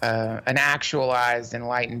an actualized,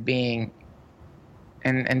 enlightened being,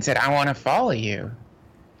 and said, I want to follow you.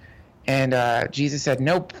 And Jesus said,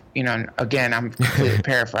 nope. Again, I'm completely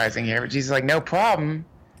paraphrasing here, but Jesus is like, no problem.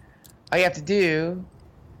 All you have to do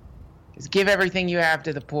is give everything you have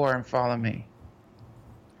to the poor and follow me.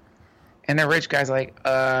 And the rich guy's like,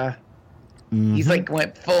 he's like,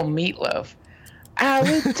 went full Meatloaf. I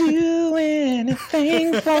would do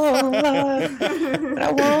anything for love, but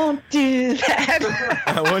I won't do that.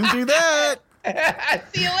 I won't do that.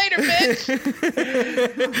 See you later,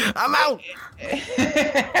 bitch. I'm out.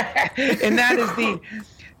 And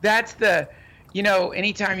that's the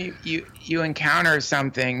anytime you encounter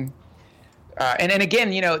something, and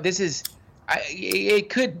again, this is, it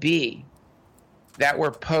could be that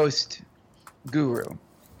we're post guru.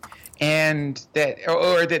 And that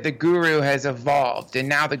the guru has evolved, and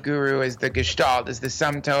now the guru is the gestalt, is the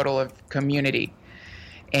sum total of community.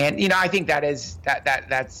 And I think that's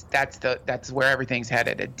where everything's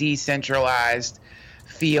headed, a decentralized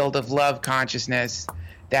field of love consciousness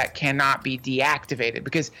that cannot be deactivated.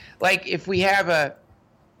 Because, like, if we have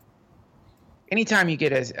anytime you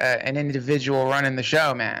get an individual running the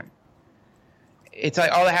show, man, it's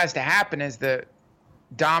like all that has to happen is the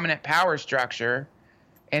dominant power structure.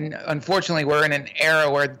 And unfortunately, we're in an era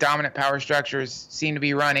where dominant power structures seem to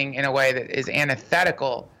be running in a way that is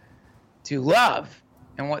antithetical to love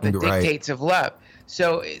and what the dictates of love.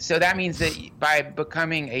 So that means that by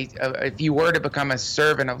becoming if you were to become a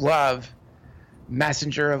servant of love,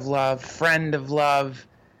 messenger of love, friend of love,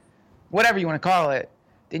 whatever you want to call it,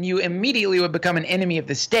 then you immediately would become an enemy of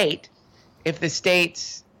the state if the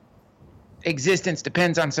state's existence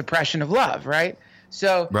depends on suppression of love, right?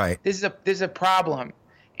 So this is a problem.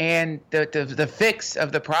 And the fix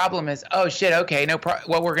of the problem is, oh shit, okay,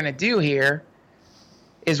 what we're going to do here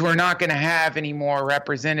is we're not going to have any more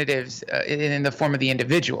representatives in the form of the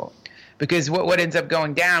individual. Because what ends up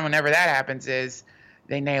going down whenever that happens is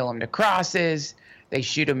they nail them to crosses, they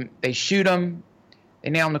shoot them, they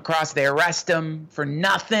nail them to cross, they arrest them for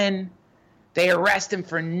nothing. They arrest them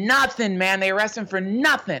for nothing, man. They arrest them for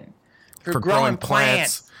nothing. For growing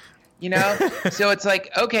plants. You know? So it's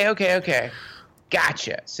like, okay.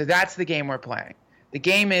 Gotcha. So that's the game we're playing. The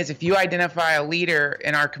game is if you identify a leader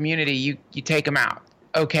in our community, you take them out.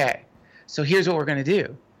 Okay. So here's what we're going to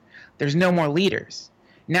do. There's no more leaders.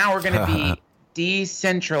 Now we're going to be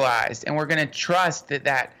decentralized, and we're going to trust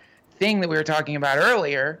that thing that we were talking about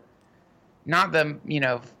earlier, not the,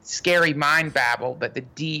 scary mind babble, but the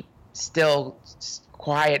deep, still,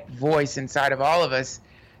 quiet voice inside of all of us.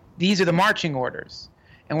 These are the marching orders,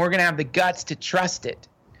 and we're going to have the guts to trust it.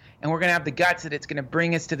 And we're going to have the guts that it's going to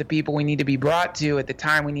bring us to the people we need to be brought to at the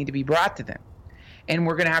time we need to be brought to them. And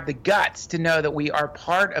we're going to have the guts to know that we are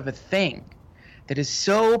part of a thing that is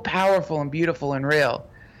so powerful and beautiful and real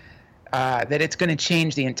that it's going to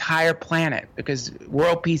change the entire planet, because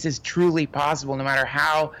world peace is truly possible no matter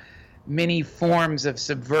how many forms of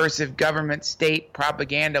subversive government state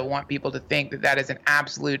propaganda want people to think that is an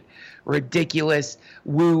absolute ridiculous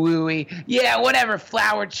woo-woo-y, yeah, whatever,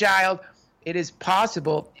 flower child. It is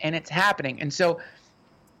possible, and it's happening. And so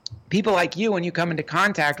people like you, when you come into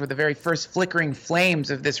contact with the very first flickering flames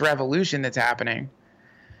of this revolution that's happening,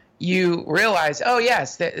 you realize, oh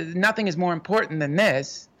yes, nothing is more important than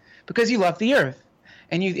this, because you love the earth.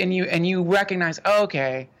 And you recognize, oh,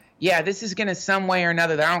 okay, yeah, this is going to some way or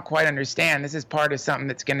another that I don't quite understand. This is part of something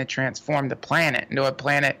that's going to transform the planet into a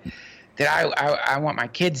planet that I want my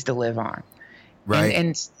kids to live on. Right.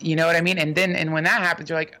 And you know what I mean? And when that happens,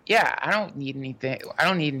 you're like, yeah, I don't need anything.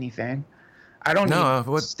 I don't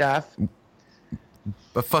need stuff.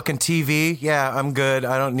 A fucking TV. Yeah, I'm good.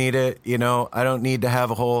 I don't need it. I don't need to have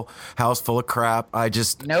a whole house full of crap. I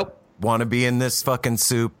just want to be in this fucking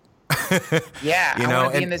soup. Yeah, I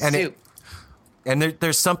want to be in this soup. And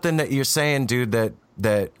there's something that you're saying, dude,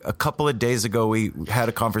 that a couple of days ago we had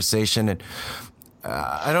a conversation, and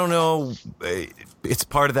I don't know, it's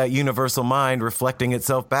part of that universal mind reflecting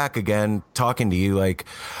itself back again, talking to you, like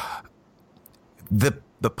the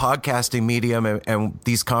podcasting medium and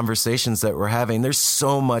these conversations that we're having. There's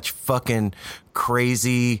so much fucking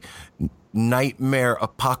crazy nightmare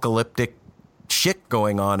apocalyptic shit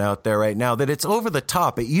going on out there right now that it's over the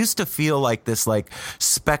top. It used to feel like this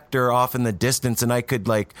specter off in the distance, and I could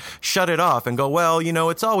shut it off and go, well,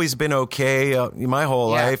 it's always been okay my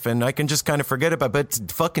whole life, and I can just kind of forget about it.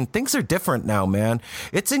 But fucking things are different now, man.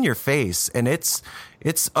 It's in your face, and it's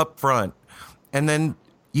up front. And then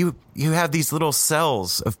you have these little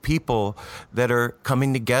cells of people that are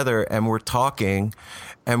coming together, and we're talking,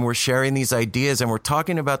 and we're sharing these ideas, and we're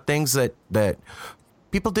talking about things that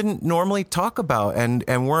people didn't normally talk about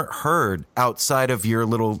and weren't heard outside of your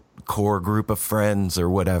little core group of friends or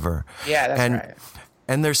whatever. Yeah, that's right.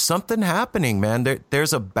 And there's something happening, man.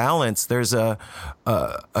 There's a balance. There's a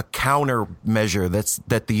countermeasure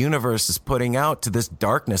that the universe is putting out to this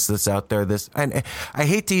darkness that's out there. And I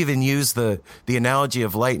hate to even use the analogy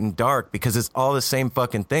of light and dark, because it's all the same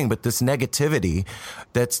fucking thing. But this negativity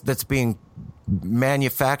that's being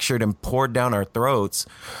manufactured and poured down our throats,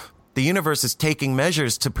 the universe is taking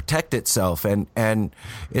measures to protect itself, and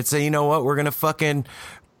it's you know what, we're going to fucking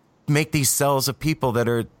make these cells of people that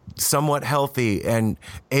are somewhat healthy and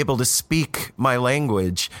able to speak my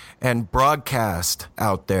language and broadcast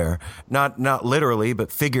out there, not literally, but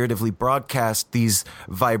figuratively broadcast these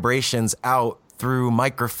vibrations out through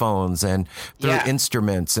microphones and through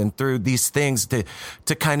instruments and through these things to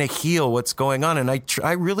kind of heal what's going on. And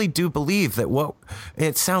I really do believe that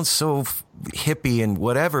it sounds so hippie and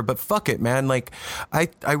whatever, but fuck it, man.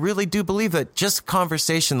 I really do believe that just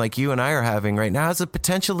conversation like you and I are having right now has the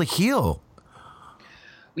potential to heal.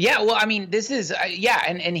 Yeah. Well, I mean, this is,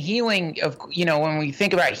 and healing when we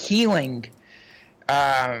think about healing,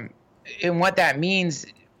 and what that means,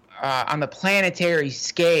 on the planetary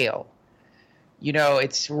scale. You know,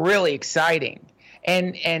 it's really exciting.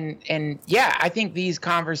 And yeah, I think these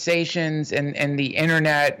conversations and the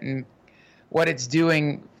internet and what it's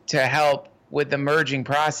doing to help with the merging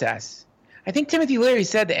process. I think Timothy Leary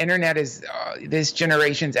said the internet is this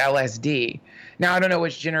generation's LSD. Now, I don't know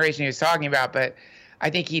which generation he was talking about, but I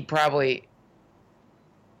think he'd probably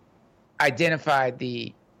identified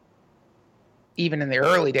even in the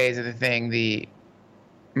early days of the thing, the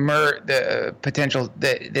potential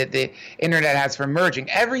that the internet has for merging.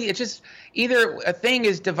 It's just either a thing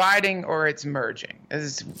is dividing or it's merging.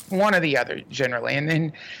 It's one or the other generally. And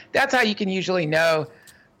then that's how you can usually know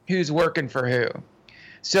who's working for who.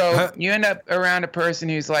 So you end up around a person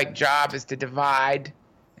whose like job is to divide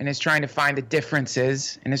and is trying to find the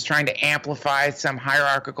differences and is trying to amplify some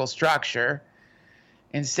hierarchical structure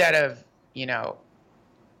instead of, you know,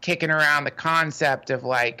 kicking around the concept of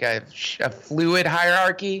like a fluid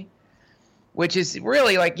hierarchy, which is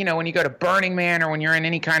really like, you know, when you go to Burning Man or when you're in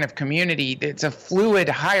any kind of community, it's a fluid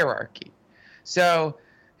hierarchy. So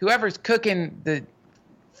whoever's cooking the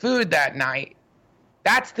food that night,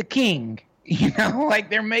 that's the king. You know, like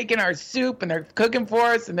they're making our soup and they're cooking for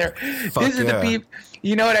us and the people,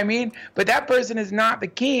 you know what I mean? But that person is not the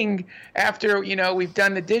king after, you know, we've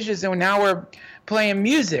done the dishes and now we're playing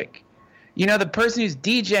music. You know, the person who's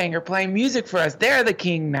DJing or playing music for us, they're the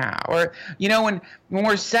king now. Or, you know, when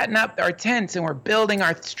we're setting up our tents and we're building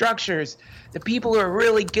our structures, the people who are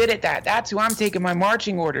really good at that, that's who I'm taking my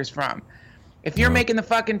marching orders from. If you're making the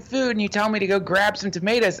fucking food and you tell me to go grab some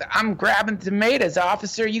tomatoes, I'm grabbing tomatoes,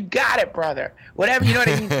 officer. You got it, brother. Whatever, you know what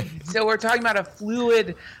I mean? So we're talking about a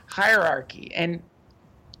fluid hierarchy. And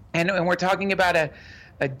we're talking about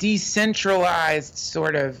a decentralized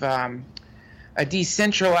sort of a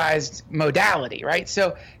decentralized modality, right?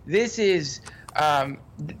 So this is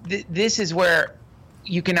this is where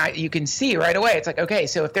you can see right away. It's like, okay,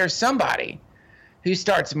 so if there's somebody who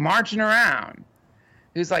starts marching around,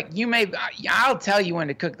 who's like, I'll tell you when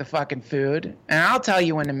to cook the fucking food, and I'll tell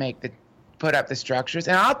you when to put up the structures,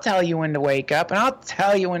 and I'll tell you when to wake up, and I'll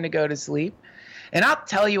tell you when to go to sleep, and I'll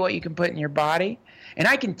tell you what you can put in your body, and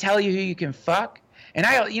I can tell you who you can fuck, and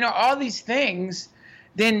all these things,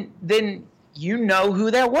 then you know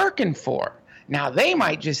who they're working for. Now, they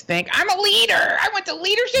might just think, I'm a leader. I went to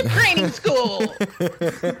leadership training school.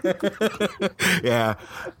 Yeah.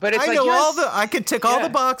 But it's I could tick all the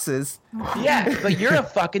boxes. Yeah, but you're a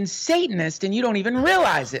fucking Satanist and you don't even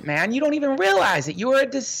realize it, man. You don't even realize it. You are a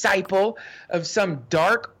disciple of some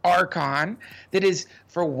dark archon that is,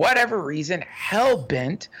 for whatever reason,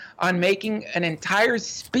 hell-bent on making an entire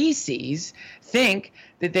species think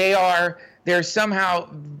that they're somehow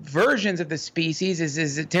versions of the species,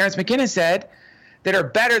 as Terrence McKenna said, that are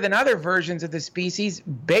better than other versions of the species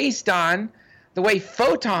based on the way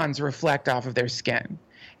photons reflect off of their skin.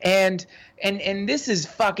 And this is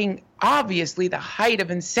fucking obviously the height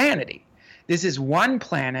of insanity. This is one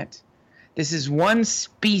planet. This is one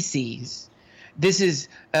species. This is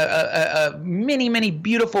a many, many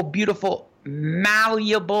beautiful, beautiful,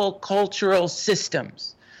 malleable cultural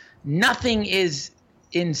systems. Nothing is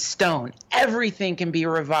in stone. Everything can be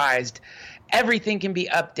revised. Everything can be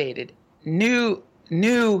updated. New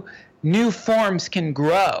forms can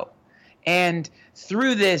grow. And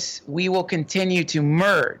through this, we will continue to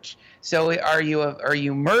merge. So are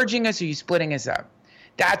you merging us or are you splitting us up?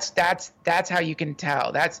 That's how you can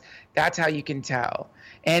tell. That's how you can tell.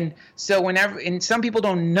 And so and some people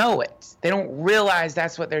don't know it. They don't realize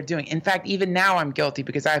that's what they're doing. In fact, even now I'm guilty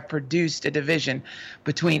because I've produced a division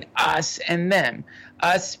between us and them.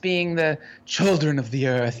 Us being the children of the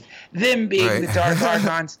earth, them being the dark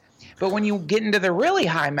archons. But when you get into the really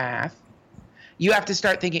high math, you have to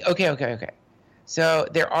start thinking, okay. So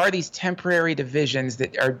there are these temporary divisions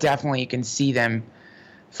that are definitely, you can see them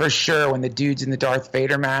for sure when the dudes in the Darth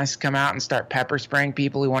Vader mask come out and start pepper spraying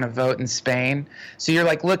people who want to vote in Spain. So you're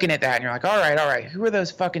like looking at that and you're like, all right. Who are those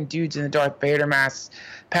fucking dudes in the Darth Vader masks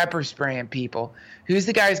pepper spraying people? Who's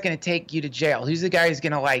the guy who's going to take you to jail? Who's the guy who's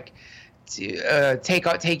going to like take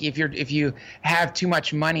if you have too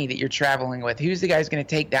much money that you're traveling with? Who's the guy who's going to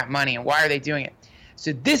take that money and why are they doing it?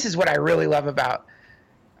 So this is what I really love about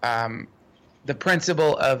the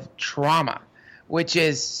principle of trauma, which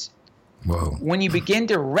is when you begin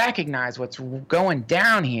to recognize what's going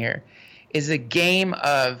down here is a game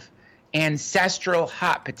of ancestral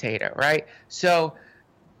hot potato, right? So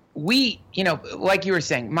we, like you were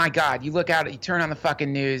saying, my God, you look out, you turn on the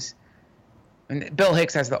fucking news, and Bill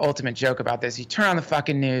Hicks has the ultimate joke about this. You turn on the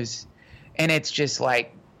fucking news, and it's just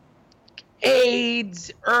like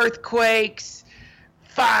AIDS, earthquakes,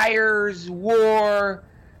 fires, war.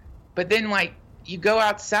 But then, like, you go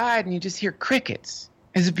outside and you just hear crickets.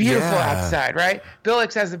 It's beautiful outside, right?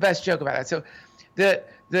 Billix has the best joke about that. So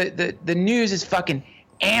the news is fucking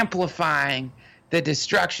amplifying the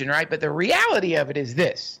destruction, right? But the reality of it is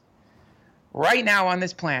this. Right now on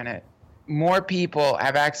this planet, more people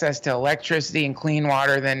have access to electricity and clean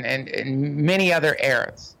water than in many other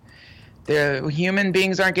eras. The human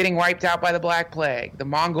beings aren't getting wiped out by the Black Plague. The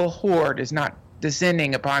Mongol horde is not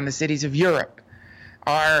descending upon the cities of Europe.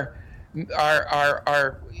 Though you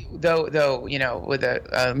know, with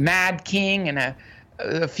a mad king and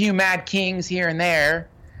a few mad kings here and there,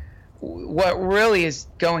 what really is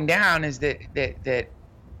going down is that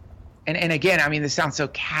and again, I mean, this sounds so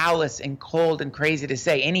callous and cold and crazy to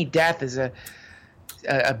say. Any death is a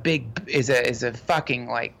fucking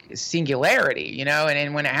like singularity, you know,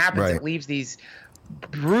 and when it happens, it leaves these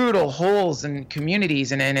brutal holes in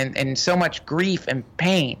communities and so much grief and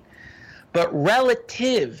pain. But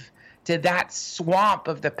relative to that swamp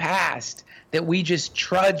of the past that we just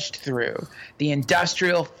trudged through, the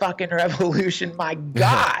industrial fucking revolution, my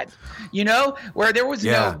God, you know, where there was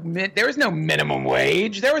no minimum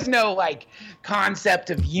wage, there was no like concept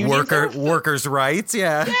of unions, workers' rights,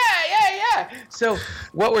 yeah. So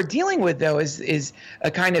what we're dealing with though is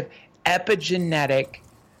a kind of epigenetic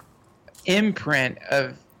imprint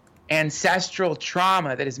of ancestral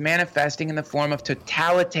trauma that is manifesting in the form of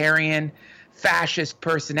totalitarian fascist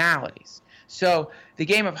personalities. So the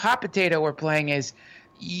game of hot potato we're playing is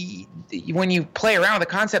when you play around with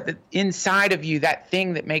the concept that inside of you, that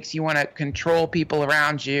thing that makes you want to control people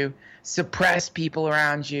around you, suppress people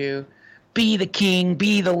around you, be the king,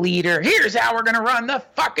 be the leader, here's how we're going to run the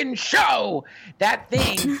fucking show. That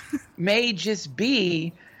thing may just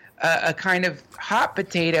be a kind of hot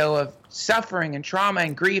potato of suffering and trauma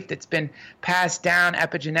and grief that's been passed down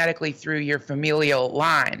epigenetically through your familial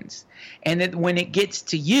lines. And that when it gets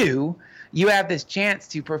to you, you have this chance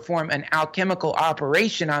to perform an alchemical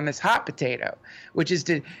operation on this hot potato, which is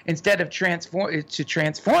to, instead of transform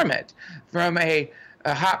it from a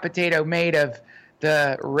hot potato made of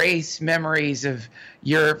the race memories of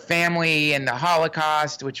your family and the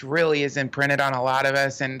Holocaust, which really is imprinted on a lot of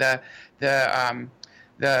us, and the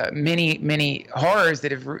many horrors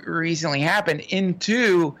that have recently happened,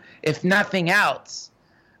 into, if nothing else,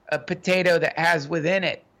 a potato that has within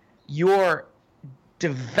it your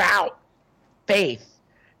devout faith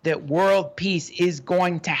that world peace is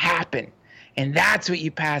going to happen. And that's what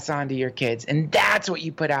you pass on to your kids. And that's what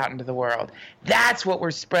you put out into the world. That's what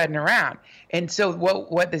we're spreading around. And so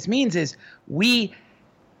what this means is we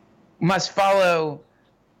must follow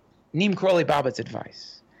Neem Karoli Baba's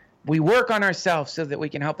advice. We work on ourselves so that we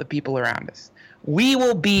can help the people around us. We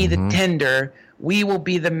will be the tinder. We will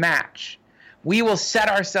be the match. We will set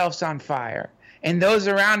ourselves on fire. And those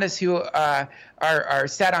around us who are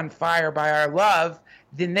set on fire by our love,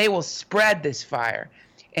 then they will spread this fire.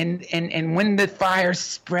 And when the fire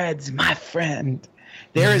spreads, my friend,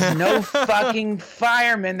 there is no fucking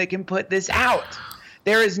fireman that can put this out.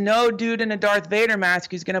 There is no dude in a Darth Vader mask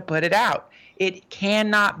who's going to put it out. It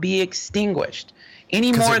cannot be extinguished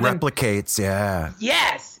any more than it replicates. Yeah.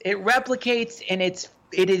 Yes, it replicates, and it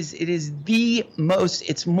is the most.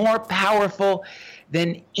 It's more powerful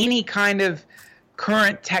than any kind of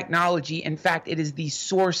current technology. In fact, it is the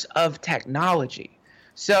source of technology.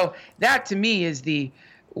 So that to me is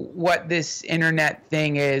what this internet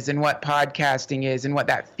thing is, and what podcasting is, and what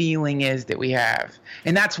that feeling is that we have.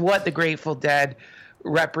 And that's what the Grateful Dead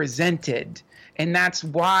represented. And that's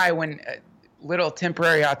why when little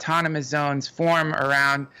temporary autonomous zones form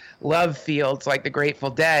around love fields like the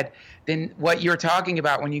Grateful Dead, then what you're talking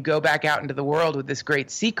about when you go back out into the world with this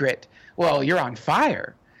great secret, well, you're on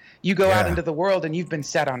fire. You go out into the world and you've been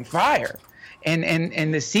set on fire.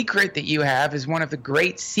 And the secret that you have is one of the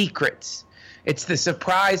great secrets. It's the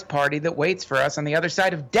surprise party that waits for us on the other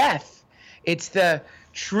side of death. It's the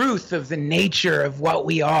truth of the nature of what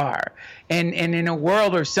we are. And in a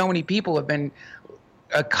world where so many people have been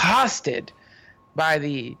accosted by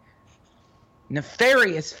the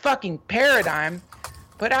nefarious fucking paradigm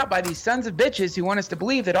put out by these sons of bitches who want us to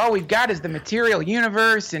believe that all we've got is the material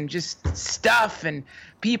universe and just stuff, and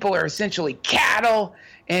people are essentially cattle,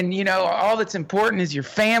 and you know all that's important is your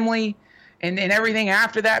family, and everything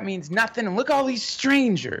after that means nothing, and look at all these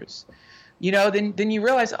strangers, you know, then you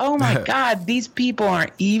realize, oh my God, these people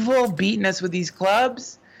aren't evil beating us with these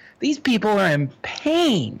clubs. These people are in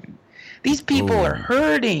pain. These people are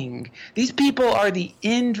hurting. These people are the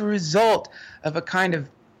end result of a kind of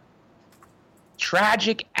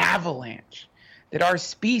tragic avalanche that our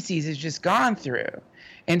species has just gone through.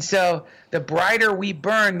 And so the brighter we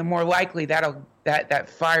burn, the more likely that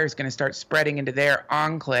fire is going to start spreading into their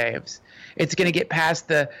enclaves. It's going to get past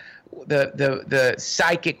the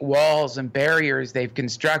psychic walls and barriers they've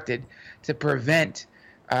constructed to prevent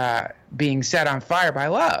being set on fire by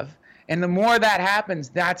love. And the more that happens,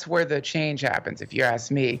 that's where the change happens, if you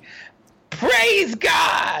ask me. Praise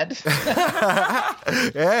God.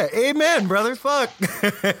 Yeah, amen, brother. Fuck.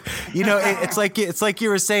 It's like you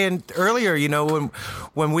were saying earlier,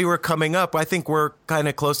 when we were coming up, I think we're kind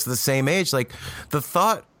of close to the same age. Like the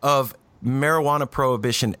thought of marijuana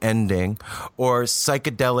prohibition ending or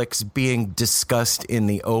psychedelics being discussed in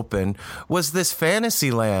the open was this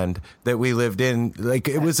fantasy land that we lived in. Like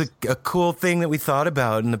it was a cool thing that we thought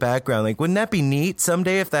about in the background. Like, wouldn't that be neat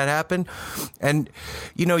someday if that happened? And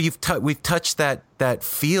we've touched that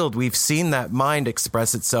field. We've seen that mind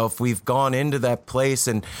express itself. We've gone into that place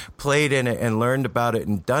and played in it and learned about it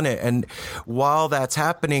and done it. And while that's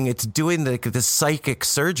happening, it's doing the psychic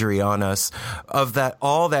surgery on us of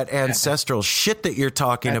all that ancestral shit that you're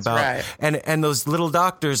talking That's about. right. And those little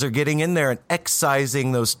doctors are getting in there and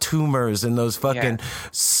excising those tumors and those fucking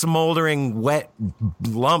smoldering wet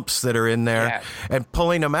lumps that are in there and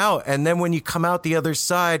pulling them out. And then when you come out the other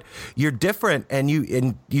side, you're different. And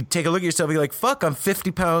you take a look at yourself and you're like, fuck, I'm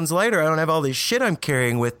 50 pounds lighter. I don't have all this shit I'm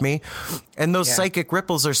carrying with me. And those psychic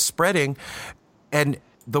ripples are spreading. And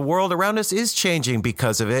the world around us is changing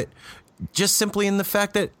because of it. Just simply in the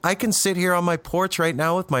fact that I can sit here on my porch right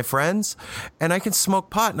now with my friends and I can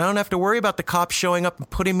smoke pot and I don't have to worry about the cops showing up and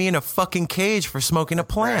putting me in a fucking cage for smoking a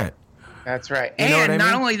plant. That's right. You know what I not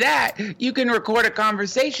mean? only that, you can record a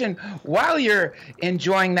conversation while you're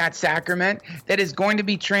enjoying that sacrament that is going to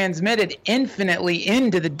be transmitted infinitely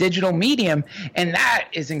into the digital medium. And that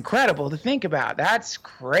is incredible to think about. That's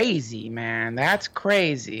crazy, man. That's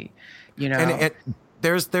crazy. And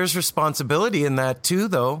there's responsibility in that too,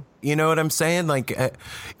 though. You know what I'm saying? Like,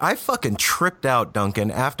 I fucking tripped out,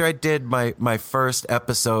 Duncan. After I did my first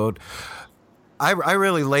episode, I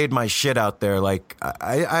really laid my shit out there. Like,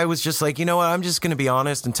 I was just like, you know what? I'm just going to be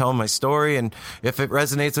honest and tell my story. And if it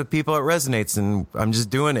resonates with people, it resonates. And I'm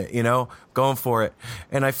just doing it, going for it.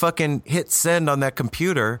 And I fucking hit send on that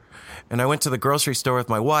computer. And I went to the grocery store with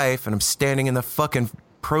my wife. And I'm standing in the fucking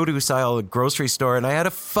produce aisle at the grocery store. And I had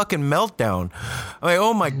a fucking meltdown. I'm like,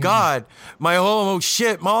 oh my God, my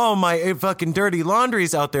fucking dirty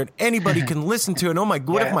laundry's out there and anybody can listen to it. And oh my,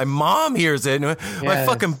 what if my mom hears it? And my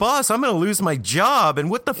fucking boss, I'm going to lose my job.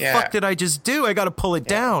 And what the fuck did I just do? I got to pull it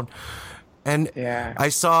down. And I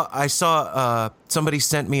saw somebody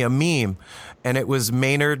sent me a meme and it was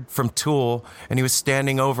Maynard from Tool and he was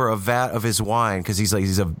standing over a vat of his wine because he's a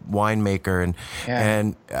winemaker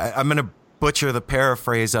and I'm going to butcher the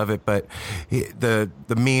paraphrase of it, but the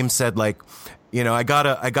meme said like, I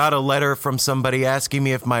got a letter from somebody asking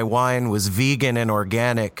me if my wine was vegan and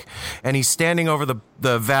organic, and he's standing over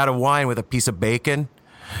the vat of wine with a piece of bacon,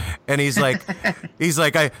 and he's like,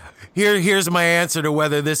 here's my answer to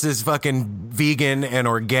whether this is fucking vegan and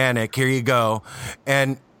organic. Here you go,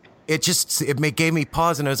 and it gave me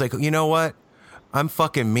pause, and I was like, you know what? I'm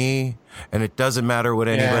fucking me, and it doesn't matter what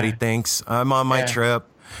anybody thinks. I'm on my trip.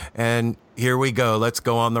 And here we go. Let's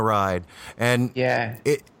go on the ride. And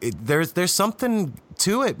there's something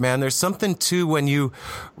to it, man. There's something to when you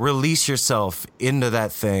release yourself into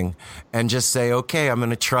that thing and just say, okay, I'm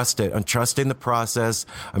going to trust it. I'm trusting the process.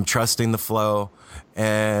 I'm trusting the flow,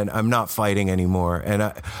 and I'm not fighting anymore.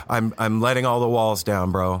 And I'm letting all the walls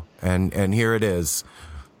down, bro. And here it is.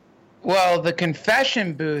 Well, the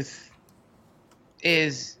confession booth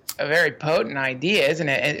is a very potent idea, isn't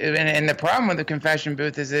it? And the problem with the confession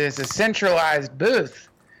booth is it's a centralized booth.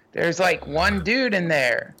 There's like one dude in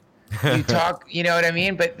there. You talk, you know what I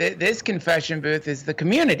mean? But this confession booth is the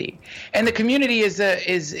community, and the community is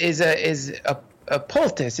a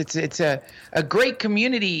poultice. It's a great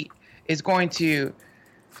community is going to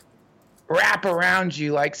wrap around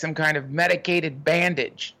you like some kind of medicated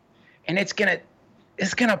bandage, and it's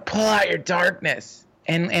gonna pull out your darkness.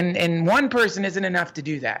 And one person isn't enough to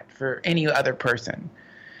do that for any other person.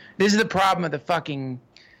 This is the problem of the fucking,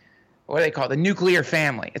 what do they call it? The nuclear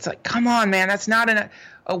family. It's like, come on, man, that's not enough.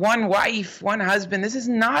 One wife, one husband. This is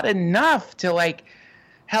not enough to like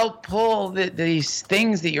help pull these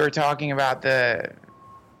things that you were talking about, the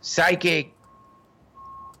psychic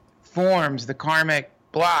forms, the karmic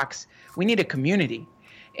blocks. We need a community.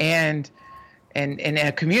 And in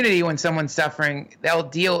a community, when someone's suffering,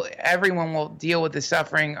 everyone will deal with the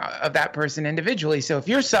suffering of that person individually. So if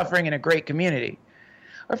you're suffering in a great community,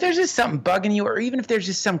 or if there's just something bugging you, or even if there's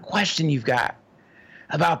just some question you've got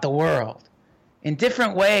about the world, In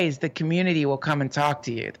different ways, the community will come and talk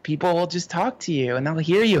to you. The people will just talk to you and they'll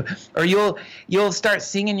hear you. Or you'll start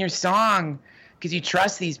singing your song because you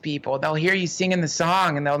trust these people. They'll hear you singing the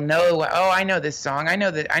song and they'll know, oh, I know this song. I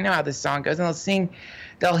know how this song goes. And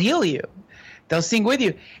they'll heal you. They'll sing with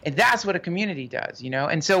you. And that's what a community does, you know?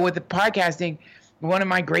 And so with the podcasting, one of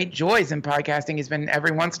my great joys in podcasting has been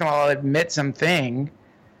every once in a while I'll admit something.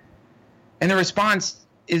 And the response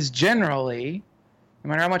is generally, no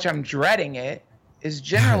matter how much I'm dreading it, is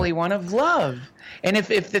generally one of love. And if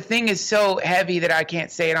the thing is so heavy that I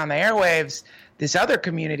can't say it on the airwaves, this other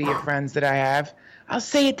community of friends that I have, I'll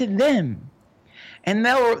say it to them. And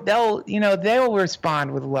they'll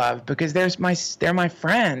respond with love because they're my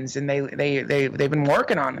friends and they've been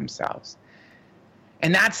working on themselves.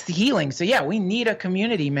 And that's the healing. So yeah, we need a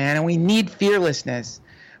community, man, and we need fearlessness.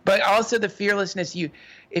 But also the fearlessness,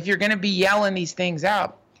 if you're going to be yelling these things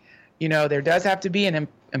out, you know, there does have to be an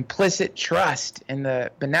implicit trust in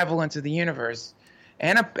the benevolence of the universe,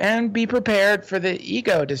 and be prepared for the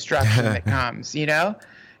ego destruction that comes, you know,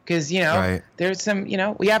 because, you know, right. There's some, you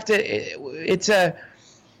know, we have to, it's a,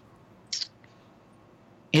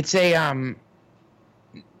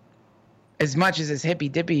 as much as this hippy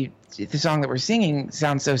dippy, the song that we're singing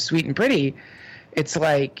sounds so sweet and pretty, it's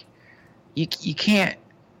like, you can't,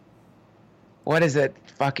 what is that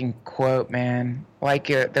fucking quote, man? Like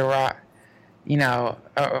the rock, you know,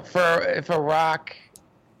 if a rock,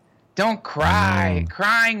 don't cry.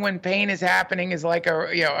 Crying when pain is happening is like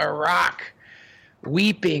a rock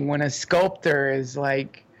weeping when a sculptor is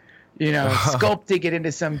like, you know, sculpting it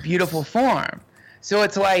into some beautiful form. So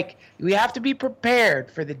it's like we have to be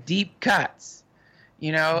prepared for the deep cuts,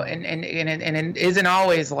 you know, and it isn't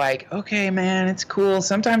always like, okay, man, it's cool.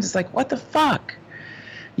 Sometimes it's like, what the fuck?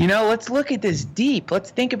 You know, let's look at this deep. Let's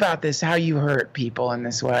think about this, how you hurt people in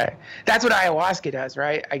this way. That's what ayahuasca does,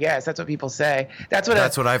 right? I guess that's what people say. That's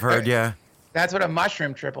what I've heard, yeah. That's what a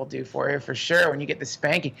mushroom trip will do for you, for sure, when you get the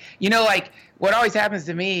spanking. You know, like, what always happens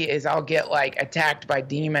to me is I'll get, like, attacked by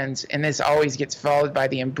demons, and this always gets followed by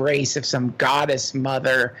the embrace of some goddess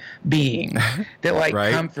mother being that, like,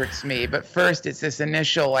 right? Comforts me. But first, it's this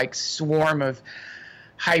initial, like, swarm of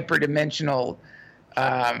hyperdimensional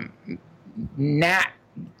gnat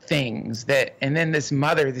things and then this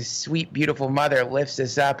sweet, beautiful mother lifts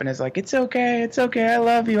us up and is like, it's okay, I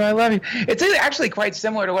love you. It's actually quite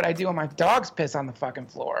similar to what I do when my dogs piss on the fucking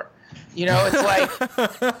floor. You know,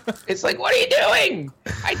 it's like, what are you doing?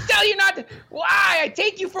 I tell you not to. Why? I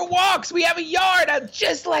take you for walks. We have a yard. I'll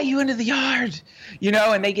just let you into the yard. You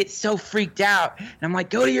know, and they get so freaked out. And I'm like,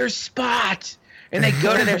 go to your spot. And they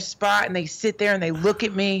go to their spot and they sit there and they look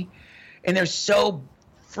at me and they're so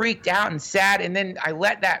freaked out and sad, and then I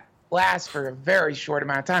let that last for a very short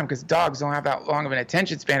amount of time because dogs don't have that long of an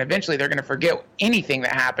attention span. Eventually they're going to forget anything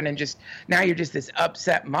that happened, and just now you're just this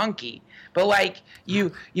upset monkey. But like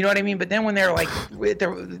you know what I mean? But then when they're like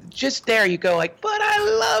just there, you go like, but I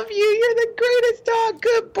love you, you're the greatest dog,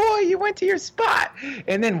 good boy, you went to your spot.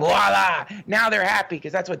 And then voila, now they're happy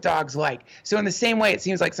because that's what dogs like. So in the same way, it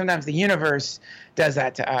seems like sometimes the universe does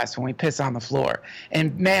that to us when we piss on the floor.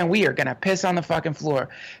 And man, we are gonna piss on the fucking floor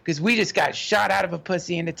because we just got shot out of a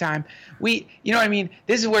pussy into time. You know what I mean?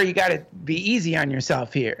 This is where you gotta be easy on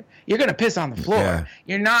yourself here. You're gonna piss on the floor. Yeah.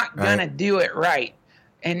 You're not gonna do it right.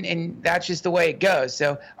 And that's just the way it goes.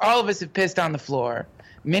 So all of us have pissed on the floor.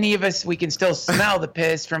 Many of us, we can still smell the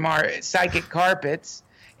piss from our psychic carpets.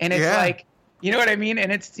 And it's like, you know what I mean?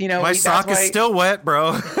 And it's, you know. My sock is still wet,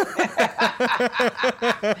 bro.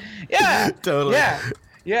 Yeah. Totally.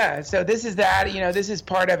 Yeah. So this is that, you know, this is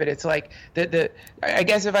part of it. It's like I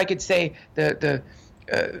guess if I could say to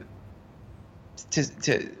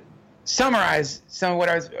summarize some of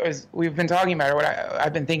what we've been talking about, or what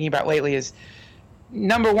I've been thinking about lately is,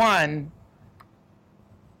 number one,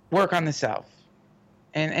 work on the self.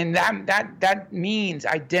 And that means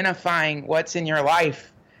identifying what's in your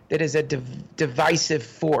life that is a divisive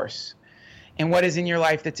force and what is in your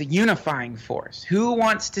life that's a unifying force. Who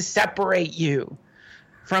wants to separate you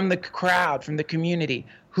from the crowd, from the community?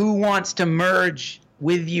 Who wants to merge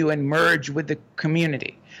with you and merge with the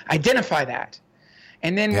community? Identify that.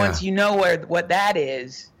 And then once you know what that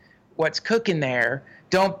is, what's cooking there,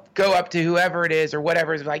 don't go up to whoever it is or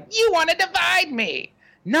whatever is like, you want to divide me.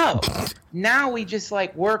 No. Now we just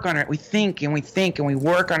like work on it. We think and we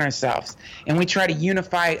work on ourselves. And we try to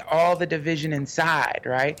unify all the division inside,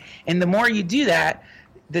 right? And the more you do that,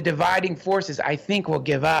 the dividing forces, I think, will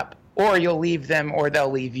give up. Or you'll leave them or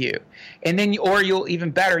they'll leave you. And then, you'll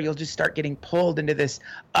even better, you'll just start getting pulled into this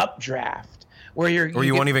updraft where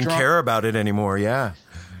you won't even care about it anymore, yeah.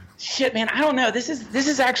 Shit, man, I don't know. This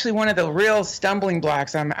is actually one of the real stumbling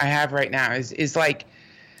blocks I have right now. Is like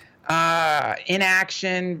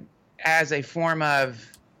inaction as a form of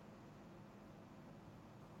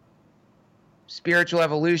spiritual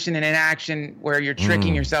evolution, and inaction where you're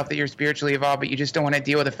tricking yourself that you're spiritually evolved, but you just don't want to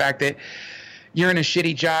deal with the fact that you're in a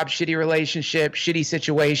shitty job, shitty relationship, shitty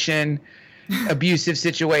situation, abusive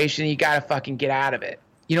situation. You got to fucking get out of it.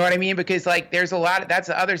 You know what I mean? Because like there's a lot of, that's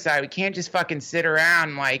the other side. We can't just fucking sit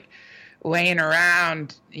around like laying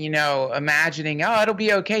around, you know, imagining, oh, it'll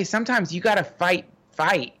be okay. Sometimes you got to fight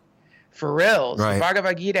for real. Right. So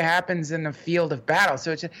Bhagavad Gita happens in the field of battle.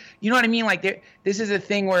 So it's, you know what I mean? Like this is a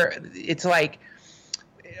thing where it's like,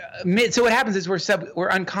 so what happens is we're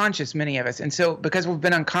unconscious, many of us. And so because we've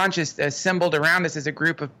been unconscious, assembled around us as a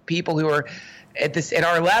group of people who are at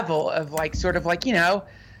our level of like, sort of like, you know,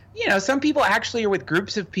 some people actually are with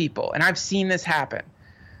groups of people, and I've seen this happen.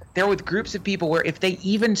 They're with groups of people where if they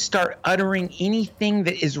even start uttering anything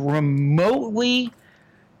that is remotely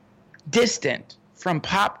distant from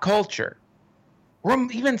pop culture,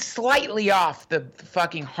 even slightly off the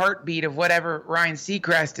fucking heartbeat of whatever Ryan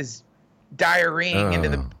Seacrest is diarrheaing into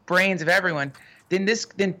the brains of everyone, then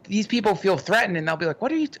these people feel threatened, and they'll be like,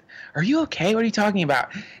 are you okay? What are you talking about?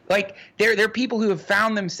 Like they're people who have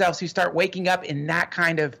found themselves who start waking up in that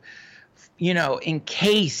kind of, you know,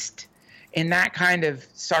 encased in that kind of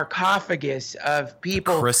sarcophagus of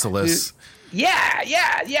people. Chrysalis.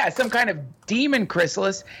 Yeah. Some kind of demon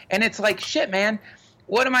chrysalis. And it's like, shit, man,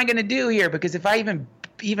 what am I going to do here? Because if I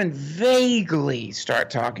even vaguely start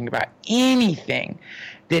talking about anything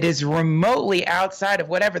that is remotely outside of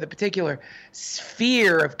whatever the particular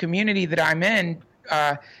sphere of community that I'm in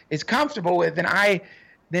is comfortable with,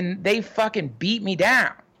 then they fucking beat me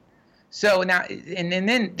down. So now, and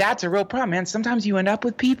then that's a real problem, man. Sometimes you end up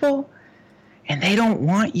with people, and they don't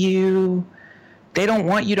want you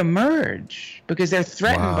to merge because they're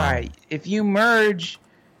threatened by it. If you merge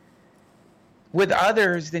with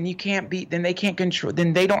others, then they can't control.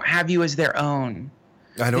 Then they don't have you as their own.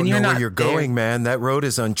 I don't know where you're going, man. That road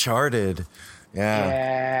is uncharted.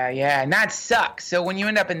 Yeah, and that sucks. So when you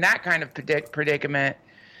end up in that kind of predicament,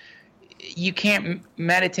 you can't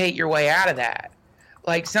meditate your way out of that.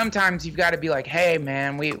 Like sometimes you've got to be like, hey,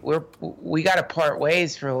 man, we got to part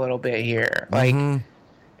ways for a little bit here. Like, and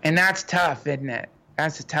that's tough, isn't it?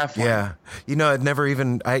 That's a tough one. Yeah, you know, I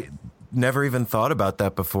never even thought about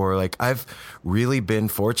that before. Like I've really been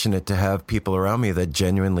fortunate to have people around me that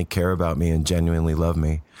genuinely care about me and genuinely love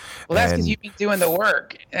me. Well, that's because you've been doing the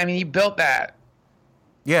work. I mean, you built that.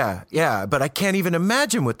 Yeah. But I can't even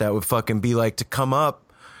imagine what that would fucking be like to come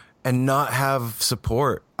up and not have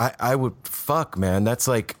support. I would, man. That's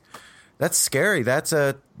scary.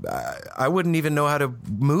 I wouldn't even know how to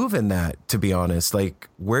move in that, to be honest. Like,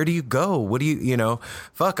 where do you go? What do you know,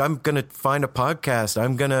 I'm going to find a podcast.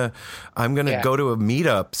 I'm going to go to a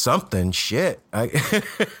meetup, something shit.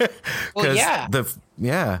 Well,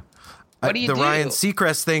 yeah. What do you do? Ryan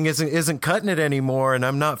Seacrest thing isn't cutting it anymore, and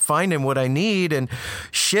I'm not finding what I need. And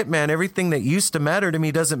shit, man, everything that used to matter to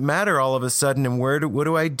me doesn't matter all of a sudden. And what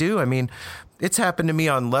do I do? I mean, it's happened to me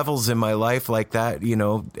on levels in my life like that. You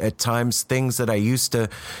know, at times things that I used to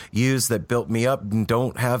use that built me up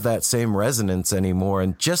don't have that same resonance anymore.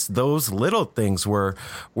 And just those little things were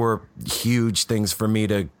huge things for me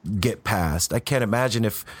to get past. I can't imagine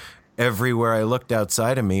if everywhere I looked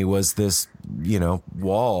outside of me was this, you know,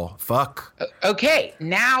 wall. Fuck. Okay,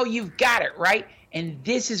 now you've got it, right? And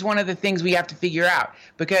this is one of the things we have to figure out,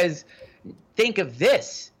 because think of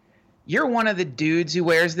this. You're one of the dudes who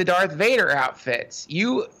wears the Darth Vader outfits.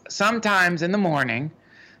 You sometimes in the morning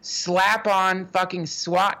slap on fucking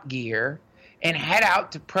SWAT gear and head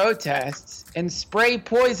out to protests and spray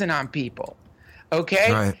poison on people.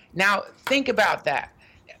 Okay? Right. Now think about that.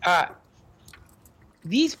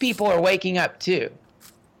 These people are waking up too.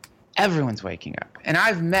 Everyone's waking up. And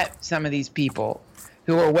I've met some of these people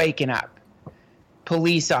who are waking up.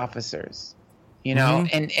 Police officers, you know,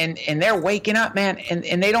 and they're waking up, man,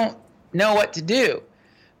 and they don't know what to do.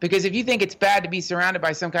 Because if you think it's bad to be surrounded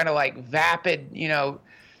by some kind of like vapid, you know,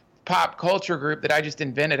 pop culture group that I just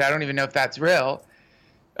invented, I don't even know if that's real.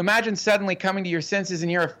 Imagine suddenly coming to your senses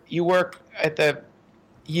and you work at the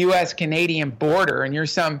U.S.-Canadian border and you're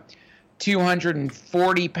some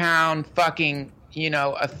 240-pound fucking, you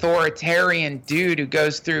know, authoritarian dude who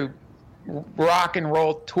goes through rock and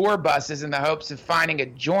roll tour buses in the hopes of finding a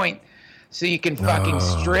joint so you can fucking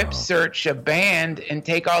strip search a band and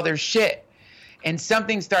take all their shit. And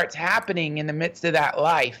something starts happening in the midst of that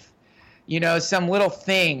life. You know, some little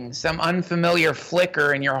thing, some unfamiliar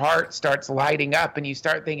flicker, and your heart starts lighting up and you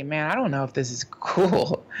start thinking, man, I don't know if this is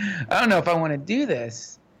cool. I don't know if I want to do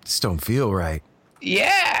this. Just don't feel right.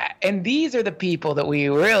 Yeah, and these are the people that we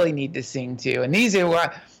really need to sing to. And these are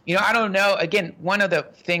what, I don't know. Again, one of the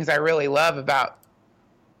things I really love about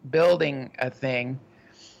building a thing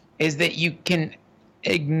is that you can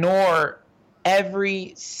ignore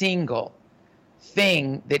every single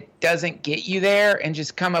thing that doesn't get you there and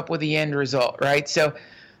just come up with the end result, right? So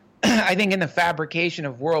I think in the fabrication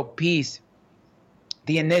of world peace,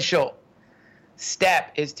 the initial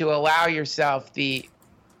step is to allow yourself the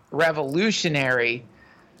revolutionary.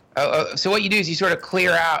 So what you do is you sort of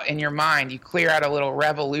clear out in your mind, you clear out a little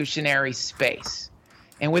revolutionary space.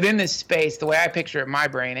 And within this space, the way I picture it in my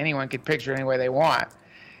brain, anyone could picture it any way they want,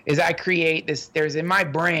 is I create this, in my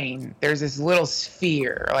brain, there's this little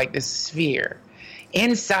sphere, like this sphere.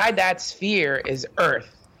 Inside that sphere is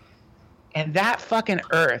Earth. And that fucking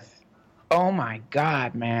Earth, oh my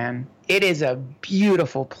God, man. It is a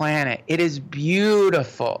beautiful planet. It is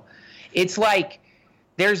beautiful. It's like,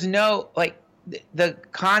 there's no, like, the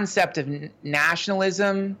concept of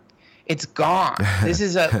nationalism, it's gone. This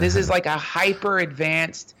is like a hyper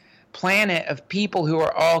advanced planet of people who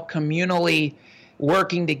are all communally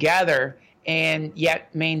working together and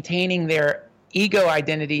yet maintaining their ego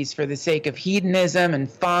identities for the sake of hedonism and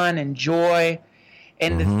fun and joy.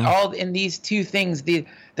 And all in these two things, the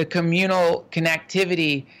communal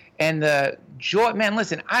connectivity and the joy. Man,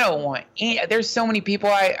 listen, I don't want there's so many people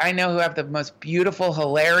I know who have the most beautiful,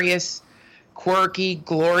 hilarious, quirky,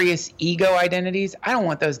 glorious ego identities. I don't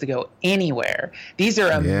want those to go anywhere. These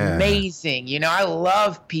are amazing. I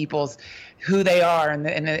love people's who they are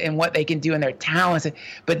and what they can do and their talents.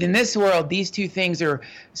 But in this world, these two things are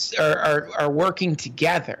working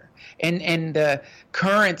together. And the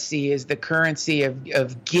currency is the currency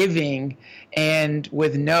of giving and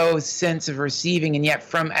with no sense of receiving. And yet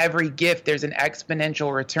from every gift, there's an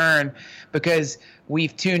exponential return because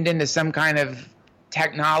we've tuned into some kind of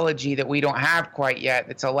technology that we don't have quite yet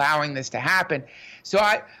that's allowing this to happen. So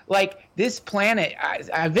I like this planet.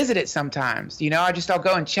 I visit it sometimes, I'll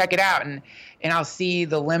go and check it out and I'll see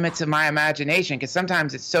the limits of my imagination because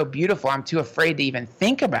sometimes it's so beautiful. I'm too afraid to even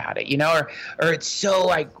think about it, or it's so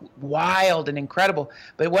like wild and incredible.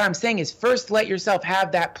 But what I'm saying is first let yourself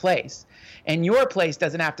have that place. And your place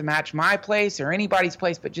doesn't have to match my place or anybody's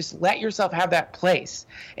place, but just let yourself have that place.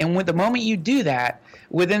 And with the moment you do that,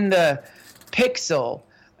 within the pixel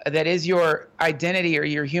that is your identity or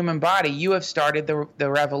your human body, you have started the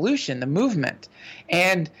revolution, the movement.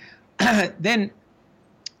 And then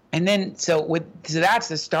so that's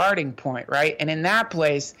the starting point, right? And in that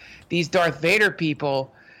place, these Darth Vader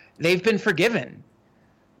people, they've been forgiven.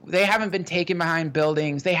 They haven't been taken behind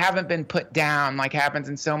buildings. They haven't been put down like happens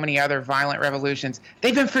in so many other violent revolutions.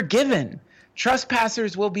 They've been forgiven.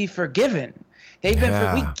 Trespassers will be forgiven. They've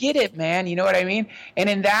been, we get it, man. You know what I mean? And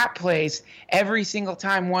in that place, every single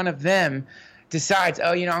time one of them decides,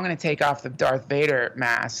 I'm going to take off the Darth Vader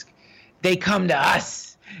mask, they come to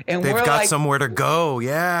us. And they've we're got like, somewhere to go.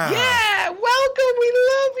 Yeah. Yeah. Welcome. We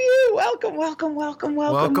love you.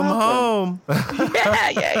 Welcome home.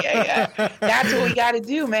 Yeah. That's what we got to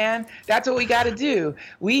do, man. That's what we got to do.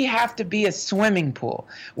 We have to be a swimming pool.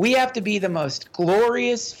 We have to be the most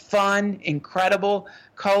glorious, fun, incredible,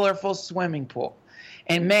 colorful swimming pool.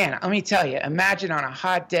 And man, let me tell you, imagine on a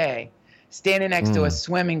hot day, standing next to a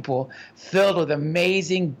swimming pool filled with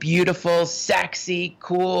amazing, beautiful, sexy,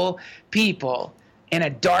 cool people in a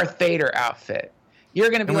Darth Vader outfit. You're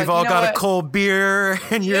going to be and like, we've all got a cold beer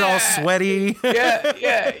and you're all sweaty.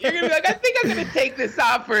 Yeah. You're going to be like, I think I'm going to take this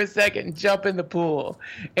off for a second and jump in the pool.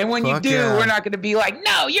 And when you do, we're not going to be like,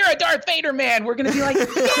 no, you're a Darth Vader man. We're going to be like,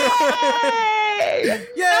 yay!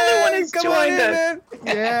 Another one has joined us.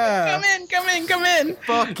 Yeah. Come in.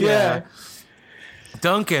 Fuck yeah.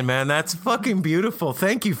 Duncan, man, that's fucking beautiful.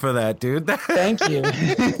 Thank you for that, dude. Thank you.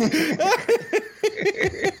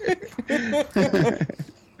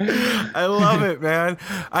 I love it, man.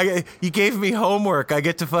 You gave me homework. I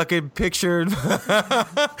get to fucking picture this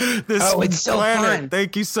it's so planet. fun.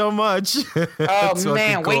 Thank you so much. Oh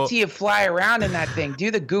man, cool. Wait till you fly around in that thing. Do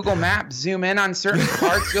the Google Map, zoom in on certain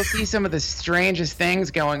parts. You'll see some of the strangest things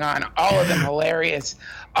going on. All of them hilarious,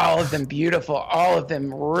 all of them beautiful, all of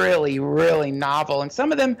them really, really novel, and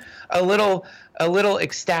some of them a little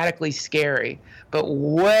ecstatically scary, but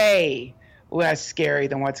way less scary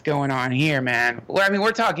than what's going on here, man. I mean,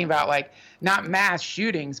 we're talking about like not mass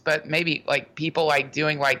shootings, but maybe like people like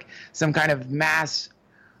doing like some kind of mass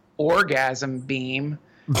orgasm beam.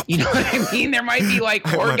 You know what I mean? There might be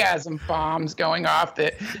like orgasm bombs going off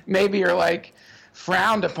that maybe are like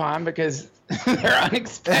frowned upon because they're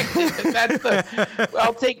unexpected.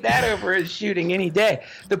 I'll take that over as shooting any day.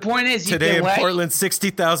 The point is, today in Portland,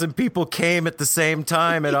 60,000 people came at the same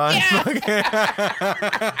time at us.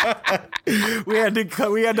 We had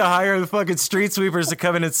to hire the fucking street sweepers to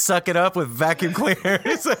come in and suck it up with vacuum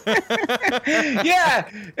cleaners. Yeah,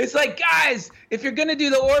 it's like, guys, if you're gonna do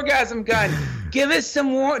the orgasm gun, give us some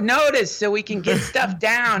more notice so we can get stuff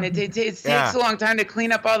down. It takes a long time to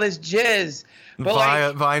clean up all this jizz.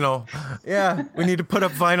 But vinyl. Yeah, we need to put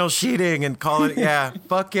up vinyl sheeting and call it. Yeah,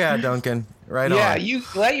 fuck yeah, Duncan. Right on. Yeah, you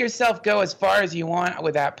let yourself go as far as you want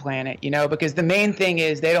with that planet, because the main thing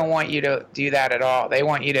is they don't want you to do that at all. They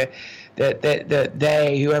want you to,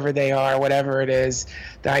 they, whoever they are, whatever it is,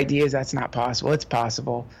 the idea is that's not possible. It's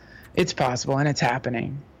possible. It's possible, and it's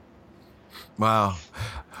happening. Wow.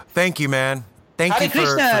 Thank you, man. Thank you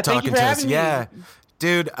for talking to us. Yeah.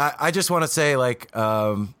 Dude, I just want to say,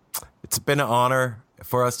 it's been an honor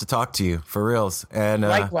for us to talk to you, for reals. And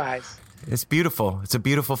likewise. It's beautiful. It's a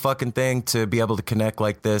beautiful fucking thing to be able to connect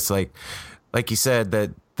like this. Like you said, that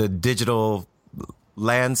the digital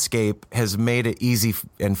landscape has made it easy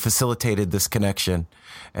and facilitated this connection.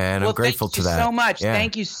 And I'm grateful to that. Thank you so much. Yeah.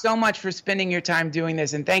 Thank you so much for spending your time doing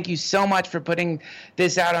this. And thank you so much for putting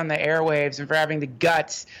this out on the airwaves and for having the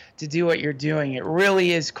guts to do what you're doing. It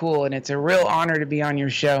really is cool. And it's a real honor to be on your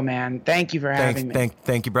show, man. Thank you for having me.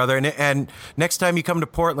 Thank you, brother. And next time you come to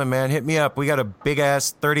Portland, man, hit me up. We got a big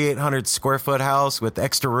ass 3,800 square foot house with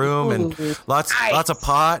extra room and lots of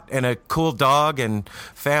pot and a cool dog and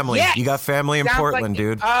family. Yes. You got family in Portland,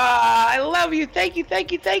 dude. I love you. Thank you.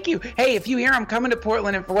 Hey, if you hear I'm coming to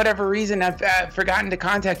Portland and for whatever reason I've forgotten to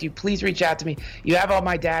contact you, please reach out to me. You have all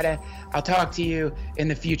my data. I'll talk to you in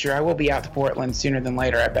the future. I will be out to Portland sooner than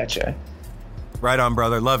later, I bet you. Right on,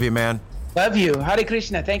 brother. Love you, man. Love you. Hare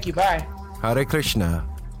Krishna. Thank you. Bye. Hare Krishna.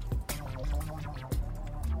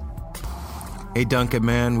 Hey, Duncan,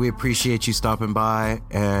 man, we appreciate you stopping by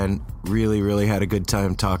and really, really had a good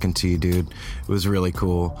time talking to you, dude. It was really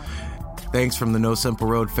cool. Thanks from the No Simple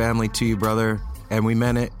Road family to you, brother. And we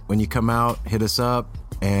meant it. When you come out, hit us up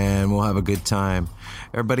and we'll have a good time.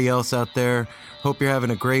 Everybody else out there, hope you're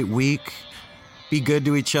having a great week. Be good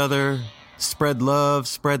to each other. Spread love,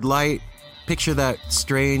 spread light. Picture that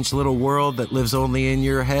strange little world that lives only in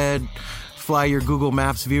your head. Fly your Google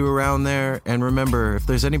Maps view around there. And remember, if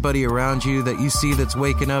there's anybody around you that you see that's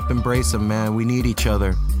waking up, embrace them, man. We need each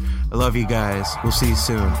other. I love you guys. We'll see you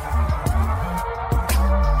soon.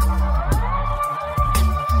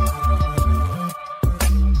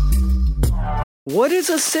 What is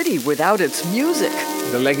a city without its music?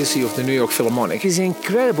 The legacy of the New York Philharmonic is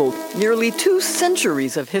incredible. Nearly 2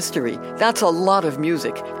 centuries of history. That's a lot of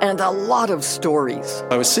music and a lot of stories.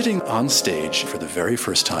 I was sitting on stage for the very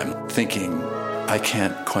first time thinking, I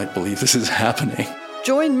can't quite believe this is happening.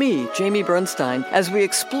 Join me, Jamie Bernstein, as we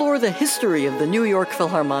explore the history of the New York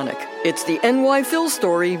Philharmonic. It's the NY Phil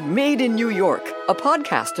story made in New York, a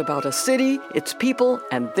podcast about a city, its people,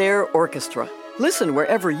 and their orchestra. Listen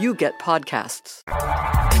wherever you get podcasts.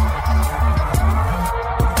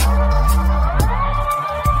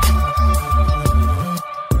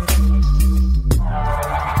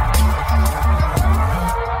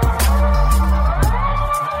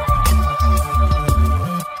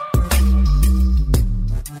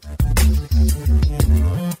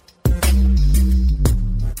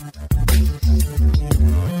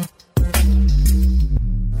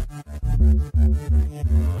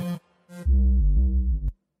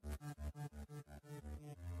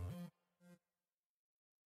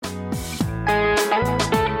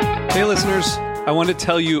 Hey listeners, I want to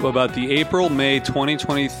tell you about the April-May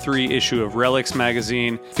 2023 issue of Relics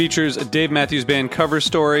magazine. Features a Dave Matthews Band cover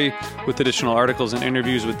story with additional articles and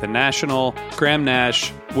interviews with The National, Graham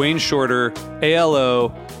Nash, Wayne Shorter,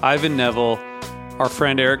 ALO, Ivan Neville, our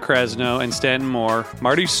friend Eric Krasno and Stanton Moore,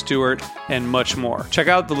 Marty Stewart, and much more. Check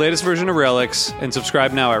out the latest version of Relics and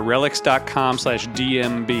subscribe now at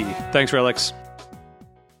relics.com/DMB. Thanks, Relics.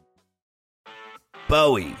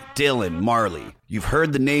 Bowie, Dylan, Marley. You've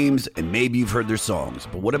heard the names and maybe you've heard their songs,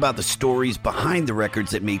 but what about the stories behind the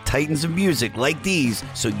records that made titans of music like these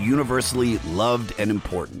so universally loved and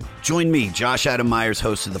important? Join me, Josh Adam Myers,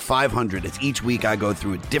 host of The 500, as each week I go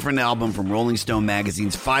through a different album from Rolling Stone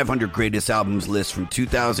magazine's 500 Greatest Albums list from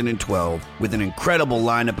 2012 with an incredible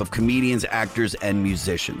lineup of comedians, actors, and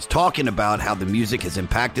musicians, talking about how the music has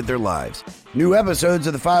impacted their lives. New episodes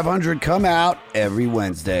of The 500 come out every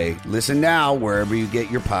Wednesday. Listen now wherever you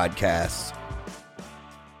get your podcasts.